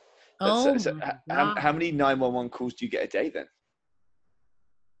coworker. Oh, So my how God. many 911 calls do you get a day then?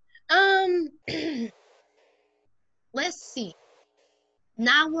 Let's see.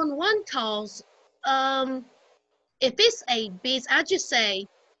 911 calls. If it's a busy, I just say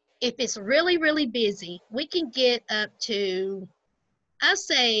if it's really, really busy, we can get up to, I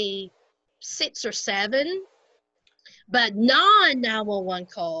say 6 or 7, but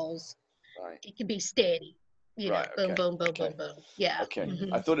non-911 calls, Right. it can be steady. Right. Boom, Okay. boom, boom, Okay. boom, boom. Yeah. Okay.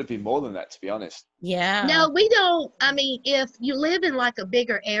 Mhm. I thought it'd be more than that, to be honest. Yeah. No, we don't. I mean, if you live in like a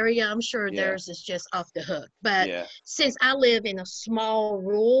bigger area, I'm sure Yeah. theirs is just off the hook. But Yeah. since I live in a small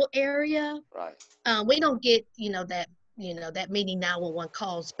rural area, Right. we don't get, that many 911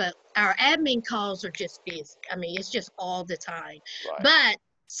 calls, but our admin calls are just busy. I mean, it's just all the time. Right. But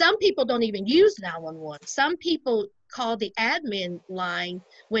some people don't even use 911. Some people call the admin line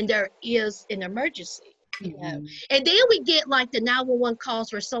when there is an emergency, Mhm. And then we get like the 911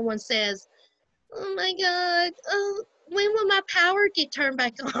 calls where someone says, "Oh my God, when will my power get turned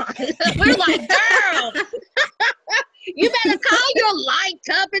back on?" We're like, "Girl, you better call your light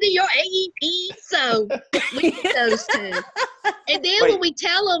company, your AEP." So we get those too. And then when we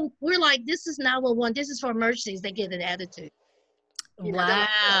tell them, we're like, "This is 911. This is for emergencies," they get an attitude. They're like,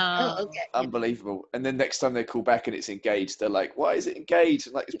 Wow. "Oh, okay." Unbelievable. And then next time they call back and it's engaged, they're like, "Why is it engaged?"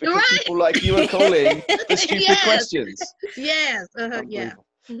 I'm like, it's because Right. people like you are calling for stupid Yes. questions. Yes. Yeah. Unbelievable.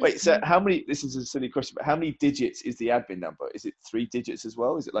 Wait, so how many, this is a silly question, but how many digits is the admin number? Is it 3 digits as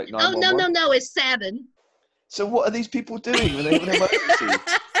well? Is it like Oh, 911? no, it's 7. So what are these people doing when they have an emergency?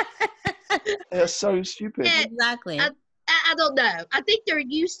 They are so stupid. Yeah. Exactly. I don't know. I think they're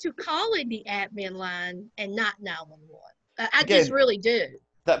used to calling the admin line and not 911. I Again, just really do.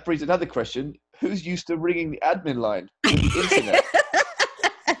 That brings another question. Who's used to ringing the admin line with the internet?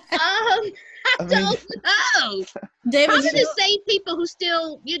 I I mean, don't know. David, Probably you know, the same people who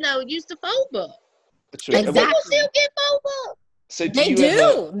still, use the phone book. true. Exactly. People still get phone book. So do they you do.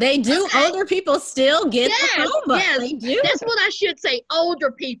 ever, They do. Okay. Older people still get the Yes, phone book. yes. They do. That's what I should say.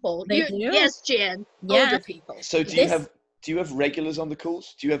 Older people. They do. Yes, Jen. Yes. Older people. so do Yes. you have regulars on the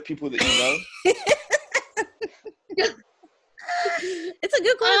calls? Do you have people that you know? It's a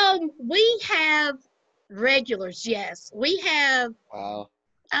good question. We have regulars. Yes, we have. Wow.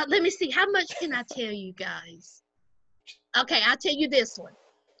 Let me see. How much can I tell you guys? Okay, I'll tell you this one.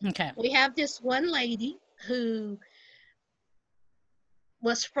 Okay. We have this one lady who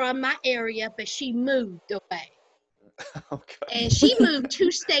was from my area, but she moved away. Okay. And she moved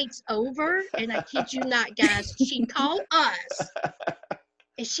 2 states over, and I kid you not, guys, she called us,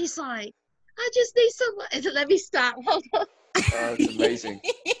 and she's like, "I just need someone." Let me stop. Hold on. Oh, it's amazing.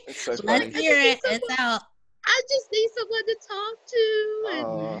 It's so funny. Let's hear it. It's out. I just need someone to talk to, and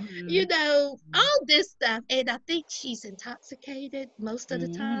Oh, all this stuff. And I think she's intoxicated most of the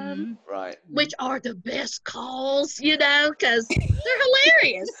time, right. which are the best calls, because they're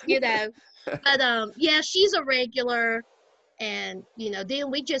hilarious. But yeah, she's a regular, and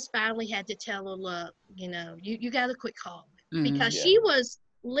then we just finally had to tell her, "Look, you got to quit calling," because Yeah. she was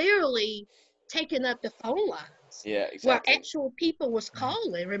literally taking up the phone lines. Yeah, Where exactly. actual people was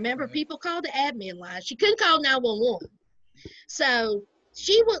calling. Remember, people called the admin line. She couldn't call 911. So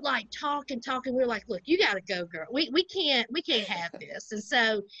she would like talk and talk, and we were like, "Look, you gotta go, girl. We can't have this." And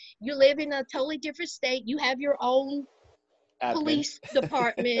so you live in a totally different state. You have your own Admin. police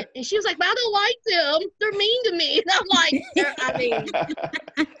department. And she was like, "But I don't like them. They're mean to me." And I'm like,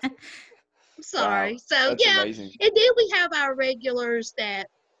 I'm sorry. Wow, So that's yeah. amazing. And then we have our regulars that,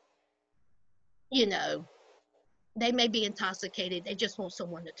 they may be intoxicated. They just want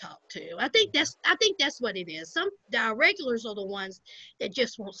someone to talk to. I think that's what it is. Our regulars are the ones that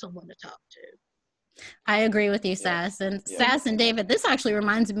just want someone to talk to. I agree with you, Sass. And Sass and David, this actually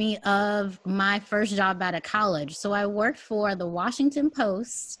reminds me of my first job out of college. So I worked for the Washington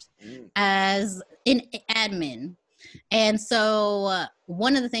Post as an admin. And so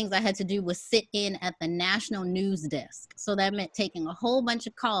one of the things I had to do was sit in at the national news desk. So that meant taking a whole bunch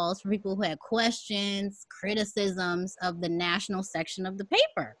of calls for people who had questions, criticisms of the national section of the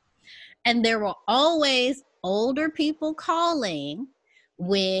paper. And there were always older people calling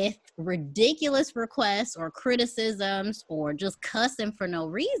with ridiculous requests or criticisms or just cussing for no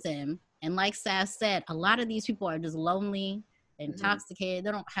reason. And like Sass said, a lot of these people are just lonely, intoxicated.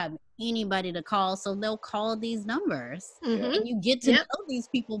 They don't have anybody to call, so they'll call these numbers. And you get to know these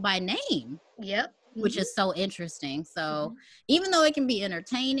people by name. Which is so interesting. So even though it can be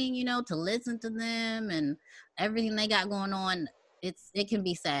entertaining, to listen to them and everything they got going on, it can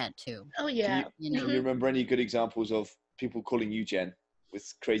be sad too. Oh yeah. Can you remember any good examples of people calling you, Jen,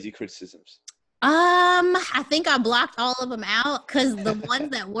 with crazy criticisms? I think I blocked all of them out because the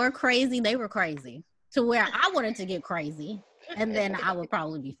ones that were crazy, they were crazy to where I wanted to get crazy, and then I would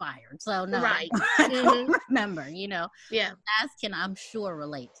probably be fired. So no, Right. I don't remember. You know, Yeah. Sass can, I'm sure,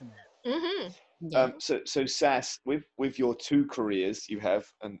 relate to that. Mm-hmm. Yeah. So Sass, with your 2 careers you have,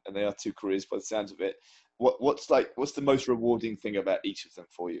 and they are 2 careers by the sounds of it, what's the most rewarding thing about each of them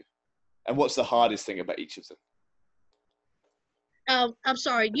for you, and what's the hardest thing about each of them? I'm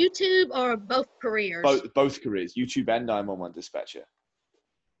sorry, YouTube or both careers? Both careers, YouTube and 911 dispatcher.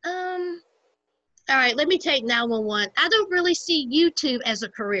 All right, let me take 911. I don't really see YouTube as a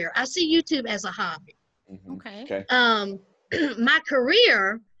career. I see YouTube as a hobby. Mm-hmm. Okay. My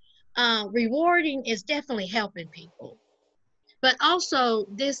career, rewarding is definitely helping people. But also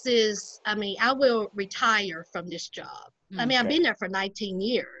this is, I will retire from this job. I've been there for 19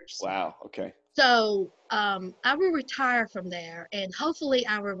 years. Wow, okay. So I will retire from there, and hopefully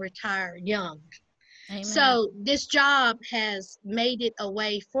I will retire young. Amen. So this job has made it a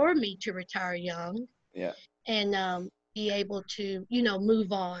way for me to retire young. Yeah. And be able to,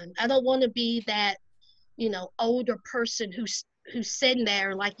 move on. I don't want to be that, older person who's sitting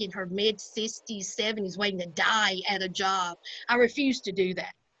there like in her mid-60s, 70s, waiting to die at a job. I refuse to do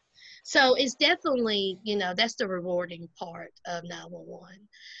that. So it's definitely, that's the rewarding part of 911.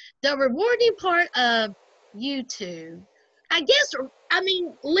 The rewarding part of YouTube, I guess,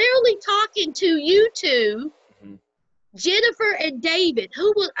 literally talking to you two, Mm-hmm. Jennifer and David,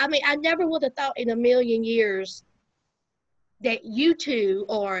 I never would have thought in a million years that you two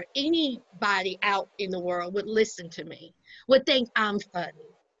or anybody out in the world would listen to me, would think I'm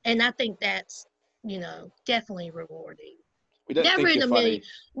funny. And I think that's, definitely rewarding. We don't Never think in you're a funny. million.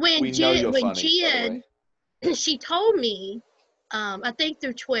 When We know you're funny, Jen, she told me, I think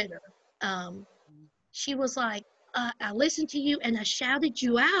through Twitter, she was like, I listened to you and I shouted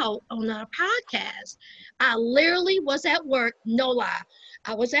you out on our podcast. I literally was at work, no lie.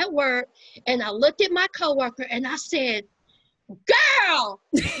 I was at work and I looked at my coworker and I said, "Girl,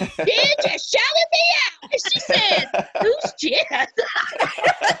 Jen just shouted me out." And she said, "Who's Jen?"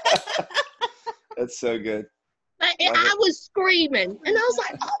 That's so good. I was screaming and I was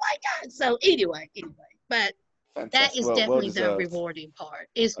like, "Oh my God." So anyway, but Fantastic. that is definitely the deserved. rewarding part.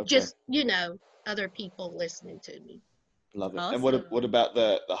 It's just, other people listening to me. Love it. Awesome. And what about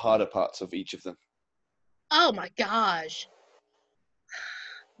the harder parts of each of them? Oh my gosh.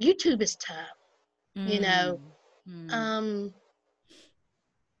 YouTube is tough. I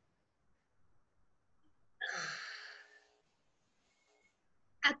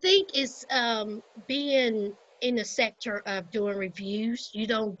think it's being in the sector of doing reviews, you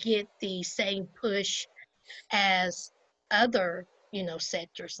don't get the same push as other,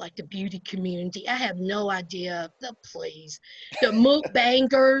 sectors like the beauty community. I have no idea. The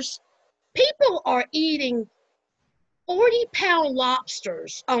mukbangers. People are eating 40-pound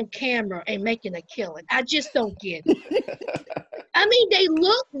lobsters on camera and making a killing. I just don't get it. They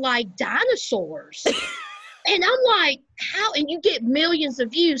look like dinosaurs. And I'm like, how? And you get millions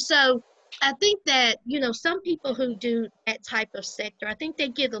of views. So I think that, some people who do that type of sector, I think they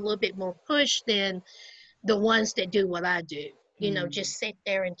get a little bit more push than the ones that do what I do. Just sit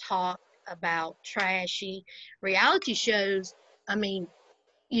there and talk about trashy reality shows. My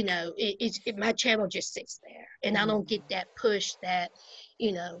channel just sits there, and I don't get that push that,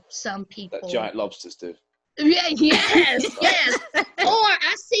 some people. That giant lobsters do. Yeah, yes. Or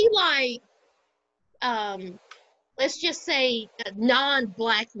I see let's just say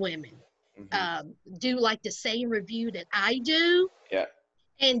non-Black women do like the same review that I do. Yeah.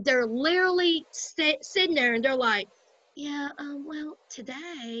 And they're literally sitting there and they're like, yeah, well,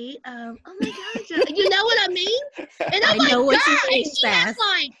 today, oh my God, you know what I mean? And I'm like, God, she has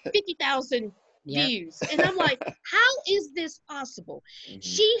like 50,000 views. And I'm like, how is this possible?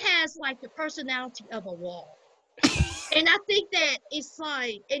 She has like the personality of a wall. And I think that it's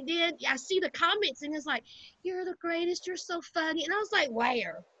like, and then I see the comments and it's like, "You're the greatest, you're so funny." And I was like,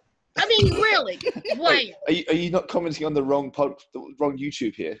 where? Really, where? Are you not commenting on the wrong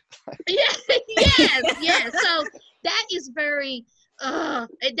YouTube here? Yes. So that is very,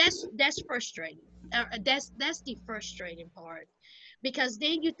 that's frustrating. That's the frustrating part. Because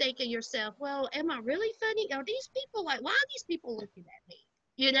then you think of yourself, well, am I really funny? Are these people why are these people looking at me?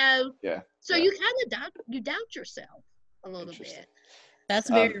 Yeah. So you kind of doubt yourself a little bit. That's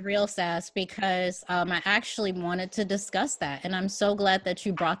very real, Sass, because I actually wanted to discuss that. And I'm so glad that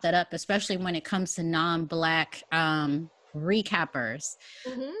you brought that up, especially when it comes to non-Black recappers.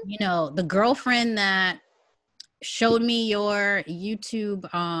 The girlfriend that showed me your YouTube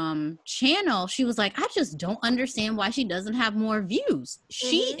channel, she was like, I just don't understand why she doesn't have more views.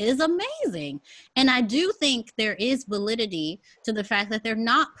 She is amazing. And I do think there is validity to the fact that they're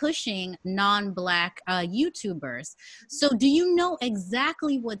not pushing non-Black YouTubers. So do you know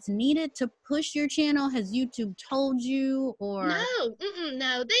exactly what's needed to push your channel? Has YouTube told you, or? No,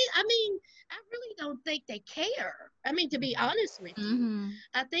 no. I really don't think they care. I mean, to be honest with you,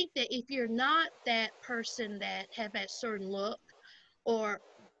 I think that if you're not that person that have that certain look or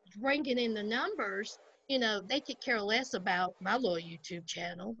bringing in the numbers, you know, they could care less about my little YouTube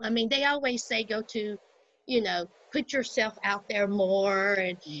channel. I mean, they always say go to, you know, put yourself out there more,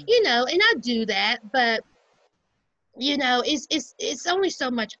 and you know, and I do that, but you know, it's only so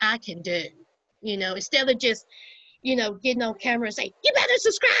much I can do. You know, instead of just, you know, getting on camera and say, you better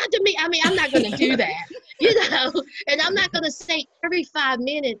subscribe to me. I mean, I'm not going to do that, you know, and I'm not going to say every 5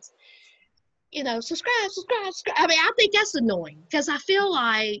 minutes, you know, subscribe. I mean, I think that's annoying because I feel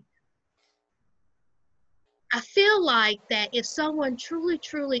like that if someone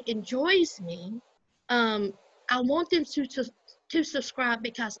truly enjoys me, I want them to subscribe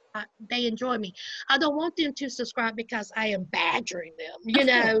because they enjoy me. I don't want them to subscribe because I am badgering them, you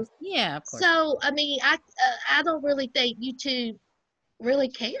know? Yeah, of course. So, I mean, I don't really think YouTube really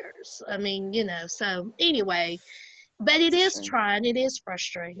cares. I mean, you know, so anyway, but it is trying. It is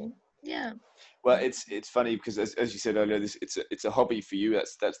frustrating. Yeah. Well, it's funny because as you said earlier, it's a hobby for you.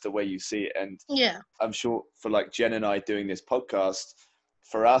 That's the way you see it. And yeah, I'm sure for like Jen and I doing this podcast,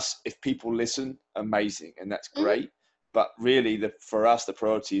 for us, if people listen, amazing. And that's great. But really, for us, the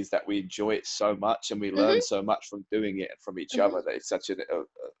priority is that we enjoy it so much and we learn so much from doing it and from each other that it's such a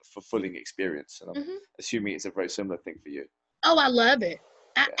fulfilling experience. And I'm assuming it's a very similar thing for you. Oh, I love it.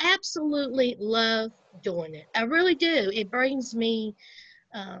 I absolutely love doing it. I really do. It brings me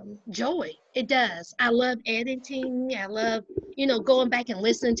joy. It does. I love editing. I love, you know, going back and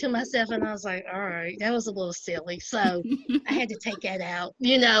listening to myself. And I was like, all right, that was a little silly. So I had to take that out,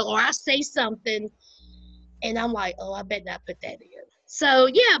 you know, or I say something and I'm like, oh, I better not put that in. So,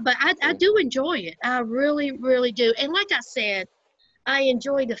 yeah, but I do enjoy it. I really, really do. And like I said, I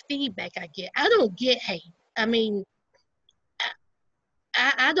enjoy the feedback I get. I don't get hate. I mean,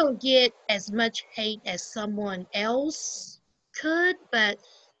 I don't get as much hate as someone else could, but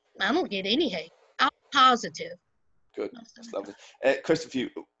I don't get any hate. I'm positive. Good. That's lovely. Christopher,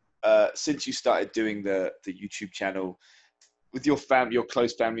 since you started doing the YouTube channel, with your family, your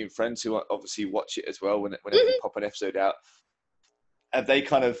close family and friends who obviously watch it as well whenever you pop an episode out, have they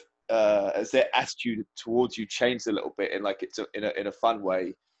kind of, has their attitude towards you changed a little bit in a fun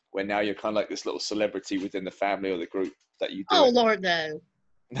way, where now you're kind of like this little celebrity within the family or the group that you do? Oh, Lord, no.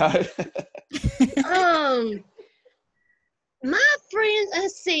 No? My friends,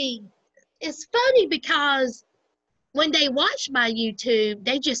 let's see, it's funny because when they watch my YouTube,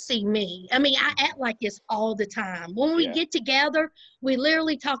 they just see me. I mean, I act like this all the time. When we get together, we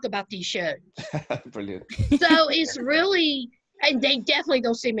literally talk about these shows. Brilliant. So it's really, and they definitely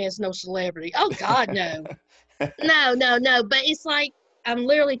don't see me as no celebrity. Oh, God, no. No. But it's like I'm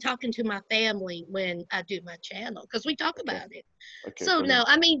literally talking to my family when I do my channel because we talk about it. Okay, so, brilliant. No,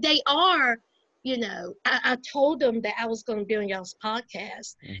 I mean, they are, you know, I told them that I was going to be on y'all's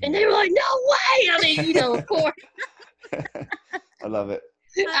podcast. And they were like, no way. I mean, you know, of course. I love it.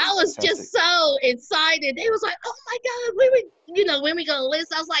 I was just so excited. They was like, oh my God, when we gonna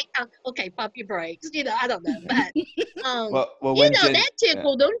listen? I was like, okay, pump your brakes. You know, I don't know. But well, you know, that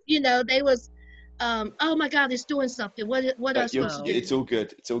tickled them. You know, they was oh my God, it's doing something. What else? It's all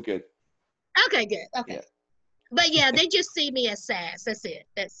good. It's all good. Okay, good. Okay. Yeah. But yeah, they just see me as sass. That's it.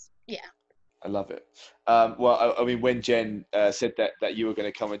 I love it. Well, I mean, when Jen said that you were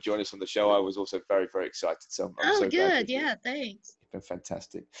going to come and join us on the show, I was also very, very excited. So I'm so good. Yeah, thanks. You've been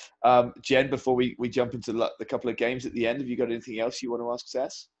fantastic. Jen, before we jump into the couple of games at the end, have you got anything else you want to ask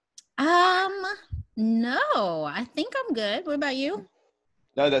Sass? No, I think I'm good. What about you?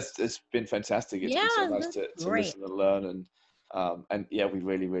 No, it's been fantastic. It's been so nice to listen and learn. And yeah, we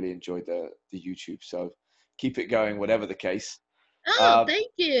really, really enjoyed the YouTube. So keep it going, whatever the case. Oh,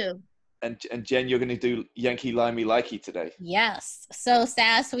 thank you. And Jen, you're going to do Yankee Limey Likey today. Yes. So,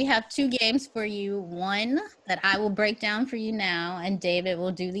 Sass, we have 2 games for you. One that I will break down for you now, and David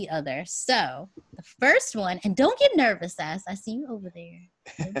will do the other. So, the first one, and don't get nervous, Sass. I see you over there.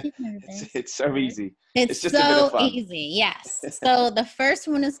 Don't get nervous. It's so easy. It's just so a bit of fun. Easy. Yes. So, the first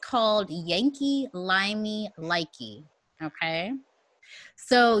one is called Yankee Limey Likey. Okay.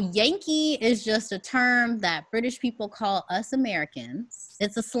 So Yankee is just a term that British people call us Americans.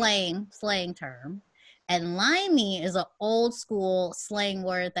 It's a slang term. And limey is an old school slang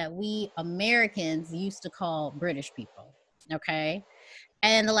word that we Americans used to call British people. Okay.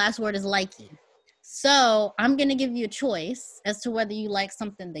 And the last word is likey. So I'm going to give you a choice as to whether you like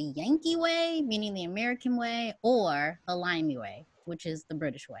something the Yankee way, meaning the American way, or the limey way, which is the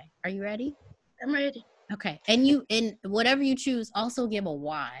British way. Are you ready? I'm ready. Okay. And whatever you choose, also give a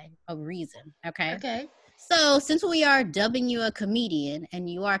why, a reason. Okay. Okay. So since we are dubbing you a comedian and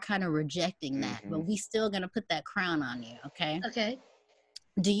you are kind of rejecting that, but we still going to put that crown on you. Okay. Okay.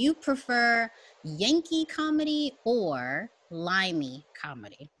 Do you prefer Yankee comedy or limey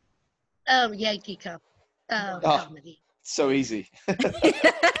comedy? Yankee comedy. So easy.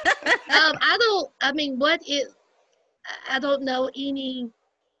 I don't know any.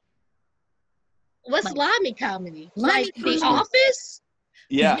 What's limey comedy? Limey Like comedy. The Office?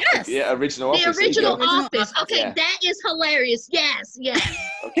 Yeah. Yes. Yeah. Original The Office. There you original go. Office. Okay, Yeah. that is hilarious. Yes.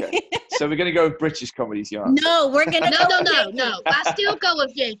 Okay. So we're gonna go with British comedies, yeah. No, we're going to No. I still go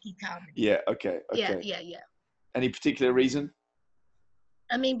with Yankee comedy. Yeah. Okay. Yeah. Any particular reason?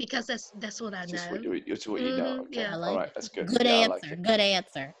 I mean, because that's what I know. Just what you know. Okay. Yeah. All right. That's good. Good Yeah, I answer. like it. Good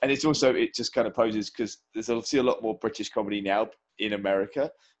answer. And it's also, it just kind of poses, because there's obviously a lot more British comedy now in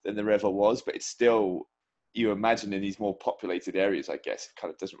America than there ever was, but it's still, you imagine in these more populated areas, I guess, it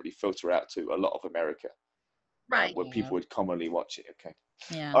kind of doesn't really filter out to a lot of America. Right. Where people would commonly watch it. Okay.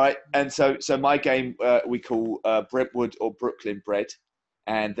 Yeah. All right. And so my game we call Brentwood or Brooklyn Bread.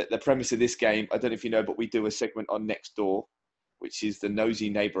 And the premise of this game, I don't know if you know, but we do a segment on Nextdoor, which is the Nosy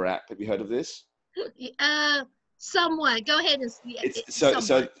Neighbor app. Have you heard of this? Somewhat. Go ahead and. Yeah,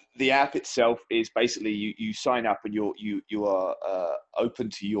 So the app itself is basically you sign up and you are open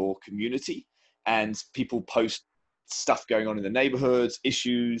to your community, and people post stuff going on in the neighborhoods,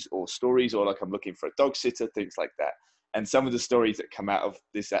 issues or stories, or like I'm looking for a dog sitter, things like that. And some of the stories that come out of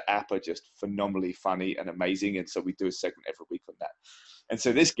this app are just phenomenally funny and amazing. And so we do a segment every week on that. And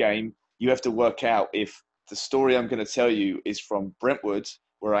so this game, you have to work out if the story I'm going to tell you is from Brentwood,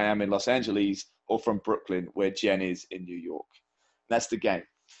 where I am in Los Angeles, or from Brooklyn, where Jen is in New York. That's the game.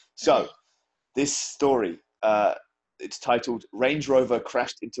 So this story, it's titled Range Rover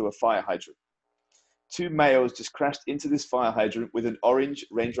Crashed into a Fire Hydrant. Two males just crashed into this fire hydrant with an orange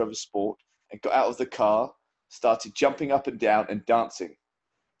Range Rover Sport and got out of the car, started jumping up and down and dancing.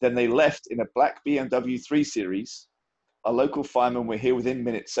 Then they left in a black BMW 3 Series. Our local firemen were here within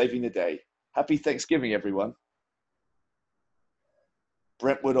minutes, saving the day. Happy Thanksgiving, everyone.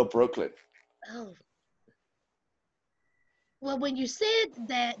 Brentwood or Brooklyn? Oh. Well, when you said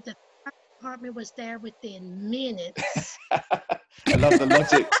that the fire department was there within minutes. I love the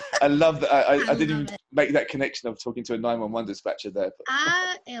logic. I love that. I didn't even make that connection of talking to a 911 dispatcher there. But.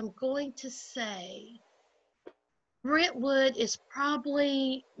 I am going to say Brentwood is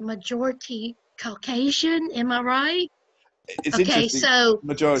probably majority Caucasian. Am I right? It's okay, so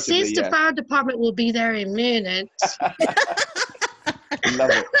since the fire department will be there in minutes.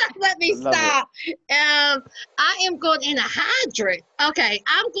 Love it. Let me stop. I am going in a hydrant. Okay,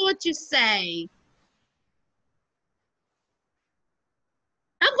 I'm going to say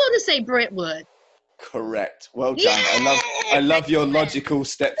Brentwood. Correct. Well done. Yay! I love your logical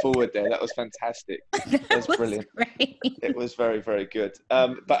step forward there. That was fantastic. That was brilliant. Great. It was very, very good.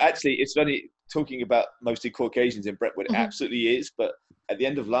 But actually, it's funny talking about mostly Caucasians in Brentwood. It absolutely is. But at the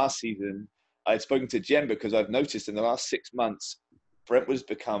end of last season, I had spoken to Jen because I've noticed in the last 6 months, Brentwood's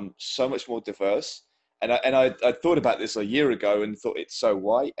become so much more diverse. And I thought about this a year ago and thought it's so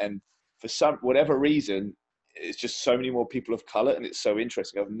white. And for whatever reason, it's just so many more people of color, and it's so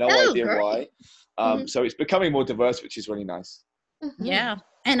interesting. I have no idea why. So it's becoming more diverse, which is really nice. Yeah.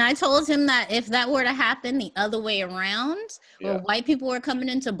 And I told him that if that were to happen the other way around, where white people were coming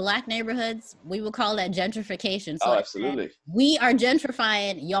into black neighborhoods, we would call that gentrification. So absolutely. We are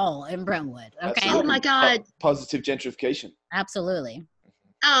gentrifying y'all in Brentwood. Okay. Absolutely. Oh my God. Positive gentrification. Absolutely.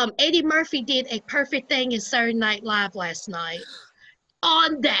 Eddie Murphy did a perfect thing in Saturday Night Live last night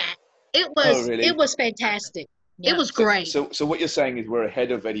on that. It was It was fantastic. Yep. It was great. So what you're saying is we're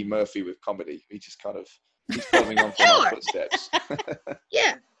ahead of Eddie Murphy with comedy. He's following on from our footsteps.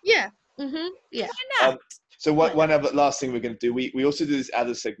 Yeah. Yeah. Why not? So one other last thing we're going to do, we also do this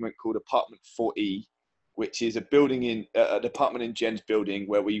other segment called Apartment 4E, which is a building in an apartment in Jen's building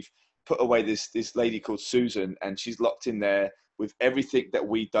where we've put away this lady called Susan, and she's locked in there with everything that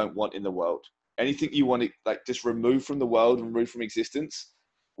we don't want in the world. Anything you want to like just remove from the world, remove from existence.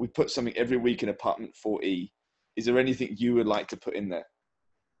 We put something every week in Apartment 4E. Is there anything you would like to put in there?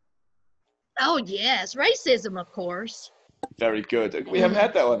 Oh, yes. Racism, of course. Very good. We haven't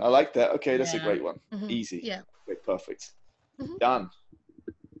had that one. I like that. Okay, that's a great one. Easy. Yeah. Okay, perfect. Done.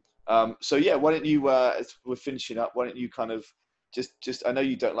 So yeah, why don't you, as we're finishing up, why don't you kind of just, I know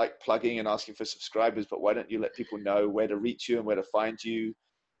you don't like plugging and asking for subscribers, but why don't you let people know where to reach you and where to find you?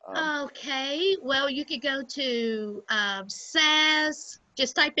 Okay, well, you could go to SAS,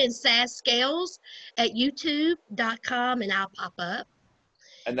 just type in SAS Scales at youtube.com and I'll pop up.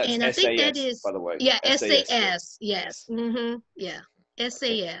 And that's And I think that SAS, is, by the way. yeah, SAS. SAS, yes. Yeah, Okay.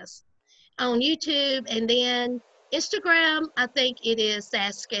 SAS on YouTube. And then Instagram, I think it is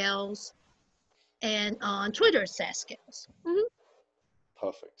SAS Scales. And on Twitter, SAS Scales.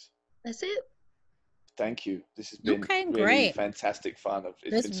 Perfect. That's it. Thank you. This has been Okay, really great. fantastic fun.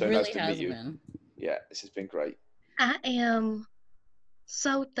 It's This been so really nice to has meet you. been. Yeah, this has been great. I am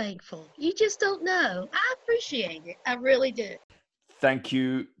so thankful. You just don't know. I appreciate it. I really do. Thank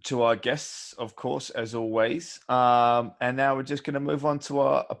you to our guests, of course, as always. And now we're just going to move on to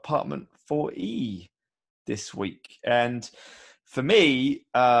our apartment 4E this week. And for me,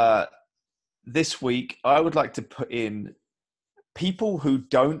 this week, I would like to put in people who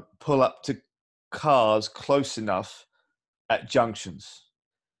don't pull up to cars close enough at junctions.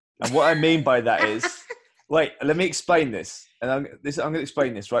 And what I mean by that is, wait, let me explain this. And I'm going to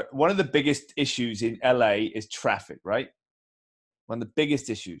explain this, right? One of the biggest issues in LA is traffic, right? One of the biggest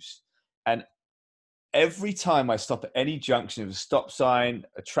issues. And every time I stop at any junction, of a stop sign,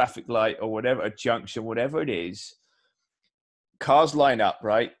 a traffic light, or whatever, a junction, whatever it is, cars line up,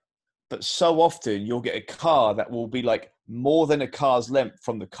 right? But so often you'll get a car that will be like more than a car's length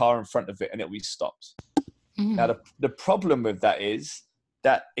from the car in front of it, and it'll be stopped. Mhm. Now, the problem with that is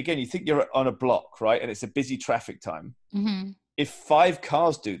that, again, you think you're on a block, right? And it's a busy traffic time. Mhm. If 5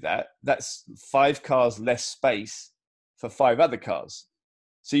 cars do that, that's 5 cars less space for 5 other cars.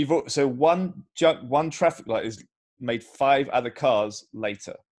 So one traffic light has made 5 other cars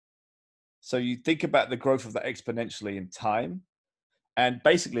later. So you think about the growth of that exponentially in time. And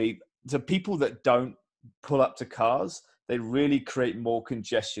basically, the people that don't pull up to cars, they really create more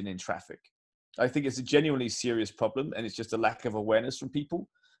congestion in traffic. I think it's a genuinely serious problem, and it's just a lack of awareness from people,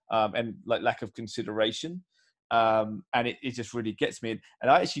 and like lack of consideration. And it just really gets me. And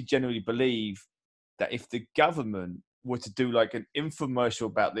I actually genuinely believe that if the government were to do like an infomercial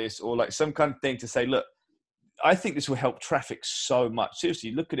about this, or like some kind of thing to say, look, I think this will help traffic so much.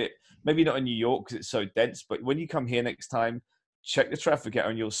 Seriously, look at it. Maybe not in New York because it's so dense, but when you come here next time, check the traffic out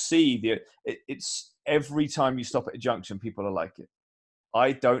and you'll see it's every time you stop at a junction, people are like it.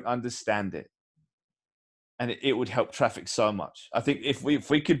 I don't understand it. And it would help traffic so much. I think if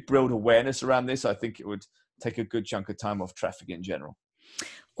we could build awareness around this, I think it would take a good chunk of time off traffic in general.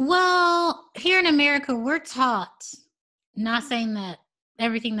 Well, here in America, we're taught, not saying that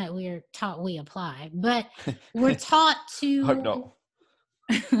everything that we're taught we apply, but we're taught to Hope not.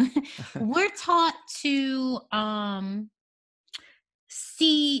 we're taught to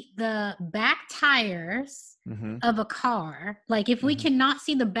see the back tires of a car. Like if we cannot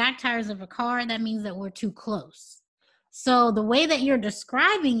see the back tires of a car, that means that we're too close. So the way that you're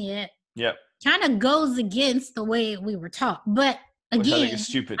describing it kind of goes against the way we were taught. But again, I think it's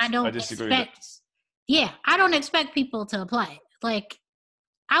stupid. I disagree with it. Yeah, I don't expect people to apply it. Like,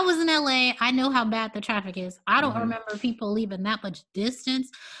 I was in LA. I know how bad the traffic is. I don't remember people leaving that much distance,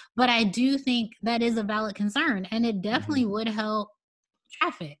 but I do think that is a valid concern, and it definitely would help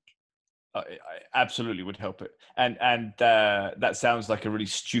traffic. I absolutely would help it. And that sounds like a really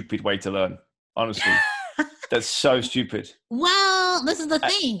stupid way to learn, honestly. That's so stupid. Well, this is the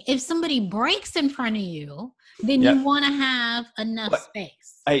thing. If somebody breaks in front of you, then you want to have enough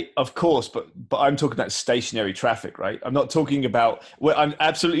space. Hey, of course, but I'm talking about stationary traffic, right? I'm not talking about, I'm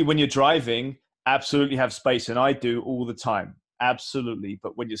absolutely, when you're driving, absolutely have space. And I do all the time. Absolutely.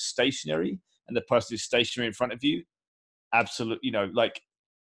 But when you're stationary and the person is stationary in front of you, absolutely, like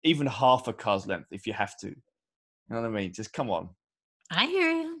even half a car's length if you have to. You know what I mean? Just come on. I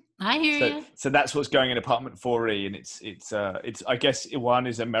hear you. So that's what's going in apartment 4E, and it's I guess one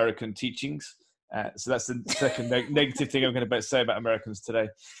is American teachings. So that's the second negative thing I'm going to say about Americans today.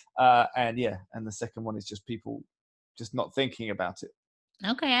 And the second one is just people just not thinking about it.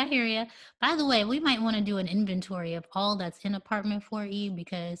 Okay, I hear you. By the way, we might want to do an inventory of all that's in apartment 4E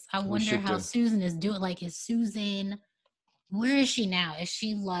because I wonder how Susan is doing. Like, is Susan, where is she now? Is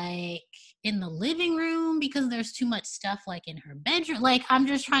she like in the living room because there's too much stuff like in her bedroom? Like, I'm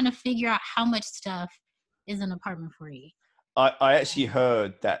just trying to figure out how much stuff is in apartment 4E. I actually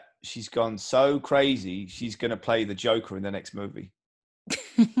heard that she's gone so crazy, she's going to play the Joker in the next movie.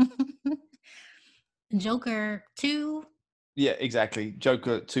 Joker 2? Yeah, exactly.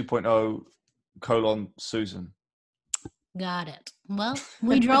 Joker 2.0 : Susan. Got it. Well,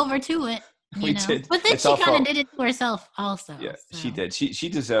 we drove her to it. We did. But then It's she our kind of fault. did it to herself also. Yeah, so. she did. She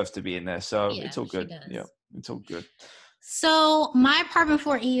deserves to be in there, so Yeah, it's all she good. does. Yeah, it's all good. So my apartment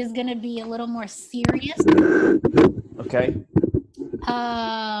 4E is going to be a little more serious. Okay.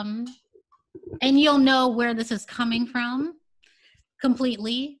 And you'll know where this is coming from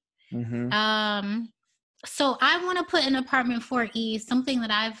completely. Mm-hmm. So I want to put in apartment 4E something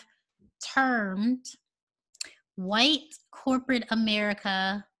that I've termed white corporate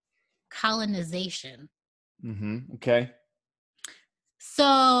America colonization. Mm-hmm. Okay.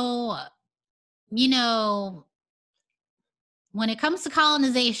 So, when it comes to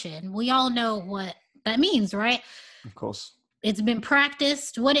colonization, we all know what that means, right? Of course. It's been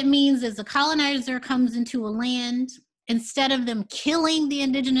practiced. What it means is a colonizer comes into a land. Instead of them killing the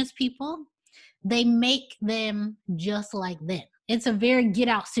indigenous people, they make them just like them. It's a very get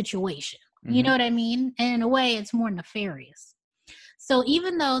out situation. Mm-hmm. You know what I mean? And in a way, it's more nefarious. So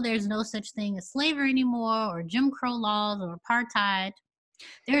even though there's no such thing as slavery anymore, or Jim Crow laws, or apartheid,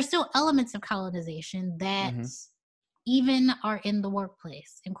 there are still elements of colonization that even are in the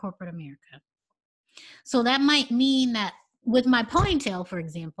workplace in corporate America. So that might mean that with my ponytail, for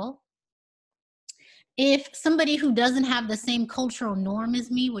example, if somebody who doesn't have the same cultural norm as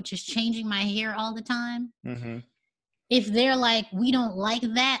me, which is changing my hair all the time, if they're like, we don't like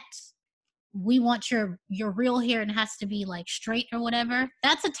that, we want your real hair and it has to be like straight or whatever,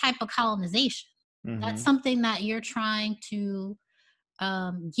 that's a type of colonization. That's something that you're trying to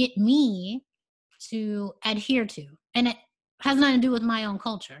get me to adhere to. And it has nothing to do with my own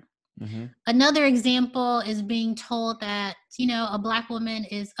culture. Another example is being told that, a Black woman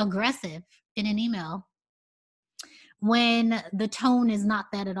is aggressive in an email when the tone is not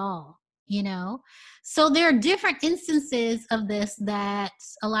that at all, So there are different instances of this that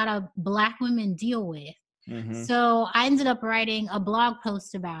a lot of Black women deal with. So I ended up writing a blog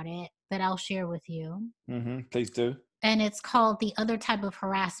post about it that I'll share with you. Please do. And it's called The Other Type of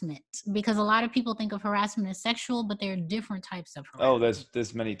Harassment, because a lot of people think of harassment as sexual, but there are different types of harassment. Oh,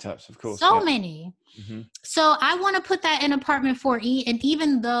 there's many types, of course. So many. So I want to put that in apartment 4E. And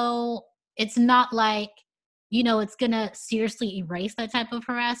even though it's not like, it's going to seriously erase that type of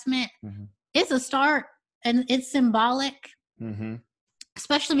harassment, it's a start and it's symbolic.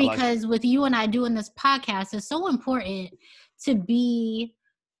 Especially because with you and I doing this podcast, it's so important to be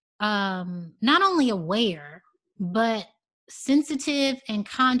not only aware, but sensitive and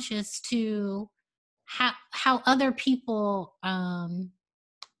conscious to how other people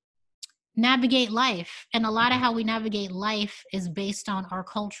navigate life. And a lot of how we navigate life is based on our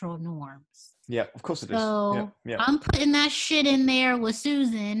cultural norms. Yeah, of course it is. So I'm putting that shit in there with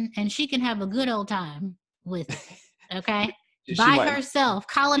Susan, and she can have a good old time with it. Okay? By herself,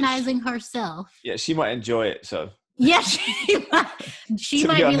 colonizing herself. Yeah, she might enjoy it, so. Yeah, she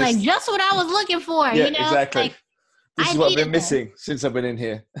might be like, just what I was looking for. Yeah, exactly. Like, this is what I've been missing since I've been in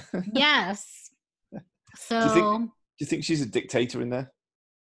here. Yes. So. Do you think she's a dictator in there?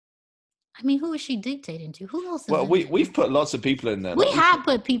 I mean, who is she dictating to? Who else is Well, we've put lots of people in there. We have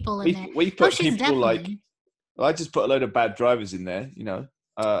put people in there. We put people like, I just put a load of bad drivers in there,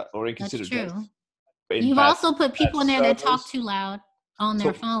 or inconsiderate drivers. That's true. You've also put people in there that talk too loud on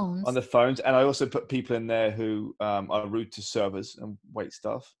their phones. On the phones. And I also put people in there who are rude to servers and wait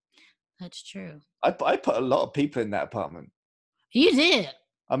staff. That's true. I put a lot of people in that apartment. You did.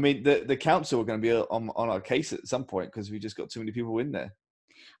 I mean, the council are going to be on our case at some point because we just got too many people in there.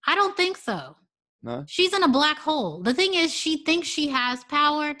 I don't think so. No? She's in a black hole. The thing is, she thinks she has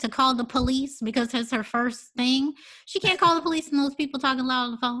power to call the police because it's her first thing. She can't call the police and those people talking loud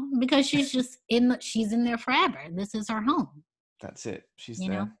on the phone because she's just she's in there forever. This is her home. That's it. She's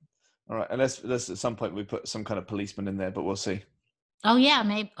there. All right. Unless at some point we put some kind of policeman in there, but we'll see. Oh yeah,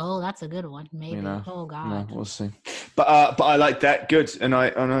 maybe. Oh, that's a good one. Maybe. Oh God. No, we'll see. But I like that. Good, and I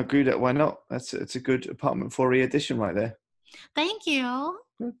agree that why not? It's a good apartment 4E edition right there. Thank you.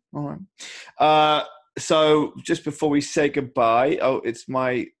 Good. All right. So just before we say goodbye, it's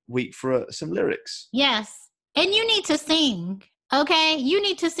my week for some lyrics. Yes, and you need to sing. Okay, you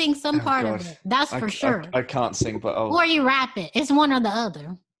need to sing some part of it. That's for sure. I can't sing, but or you rap it. It's one or the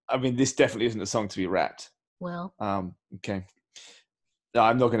other. I mean, this definitely isn't a song to be rapped. Well. Okay. No,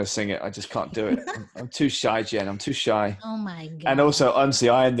 I'm not going to sing it. I just can't do it. I'm too shy, Jen. I'm too shy. Oh, my God. And also, honestly,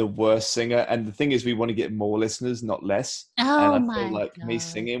 I am the worst singer. And the thing is, we want to get more listeners, not less. Oh, and I feel like me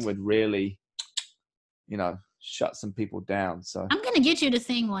singing would really, shut some people down. So I'm going to get you to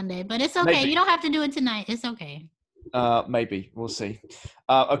sing one day, but it's okay. Maybe. You don't have to do it tonight. It's okay. Maybe. We'll see.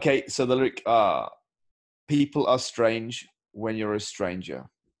 Okay, so the lyric, people are strange when you're a stranger.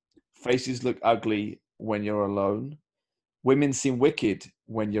 Faces look ugly when you're alone. Women seem wicked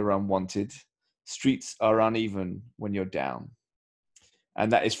when you're unwanted. Streets are uneven when you're down.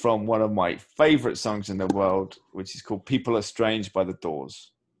 And that is from one of my favorite songs in the world, which is called People Are Strange by The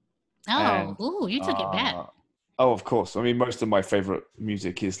Doors. Oh, ooh, you took it back. Oh, of course. I mean, most of my favorite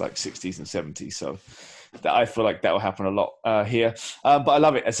music is like 60s and 70s. So I feel like that will happen a lot here. But I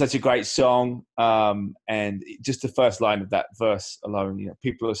love it. It's such a great song. And just the first line of that verse alone, you know,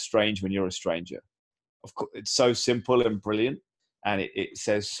 people are strange when you're a stranger. Of course, it's so simple and brilliant. And it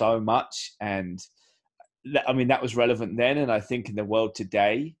says so much. And I mean, that was relevant then. And I think in the world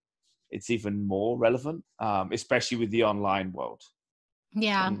today, it's even more relevant, especially with the online world.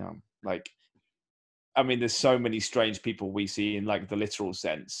 Yeah. So, you know, like, I mean, there's so many strange people we see in like the literal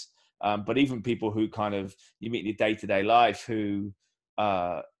sense. But even people who kind of you meet in your day-to-day life who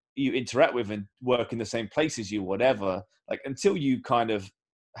you interact with and work in the same place as you, whatever, like until you kind of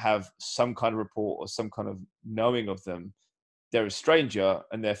have some kind of rapport or some kind of knowing of them, they're a stranger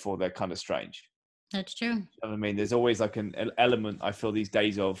and therefore they're kind of strange. That's true. You know what I mean, there's always like an element, I feel these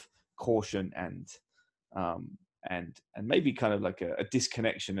days, of caution and maybe kind of like a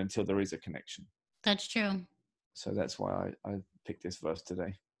disconnection until there is a connection. That's true. So that's why I picked this verse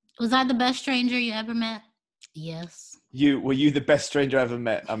today. Was I the best stranger you ever met? Yes. Were you the best stranger I ever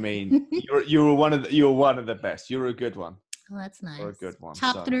met? I mean, you were one of the best. You were a good one. Well, that's nice. You're a good one.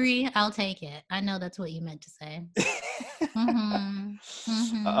 Top 3, I'll take it. I know that's what you meant to say.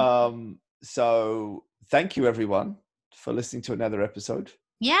 So thank you everyone for listening to another episode.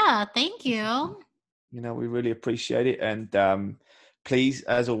 Yeah, thank you. You know, we really appreciate it. And please,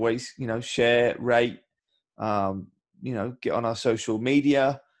 as always, you know, share, rate, you know, get on our social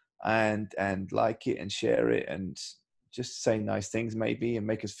media and like it and share it and just say nice things maybe and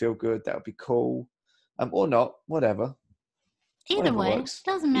make us feel good. That would be cool. Or not, whatever. Either way, works.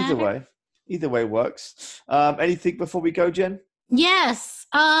 Doesn't matter. Either way works. Anything before we go, Jen? Yes.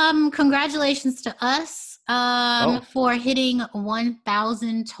 Congratulations to us for hitting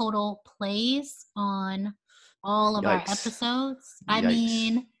 1,000 total plays on all of our episodes. I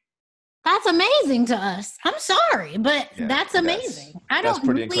mean, that's amazing to us. I'm sorry, but that's amazing. I don't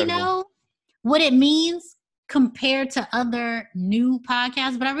really know what it means compared to other new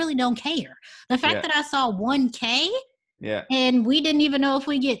podcasts, but I really don't care. The fact that I saw 1K and we didn't even know if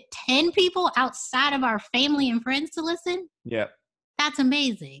we get 10 people outside of our family and friends to listen. Yeah. That's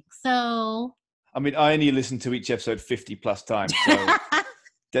amazing. So, I mean, I only listened to each episode 50 plus times. So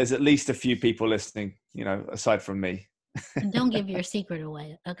there's at least a few people listening, you know, aside from me. Don't give your secret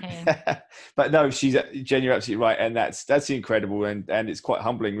away. Okay. But no, Jen, you're absolutely right. And that's incredible. And it's quite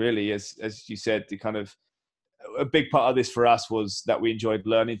humbling, really, as you said, the kind of a big part of this for us was that we enjoyed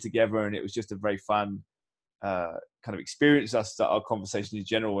learning together. And it was just a very fun kind of experience, us, our conversation in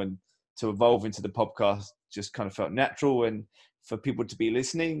general, and to evolve into the podcast just kind of felt natural. And for people to be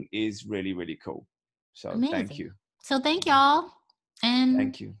listening is really, really cool. So Thank you. So thank y'all. And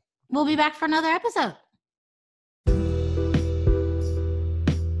thank you. We'll be back for another episode.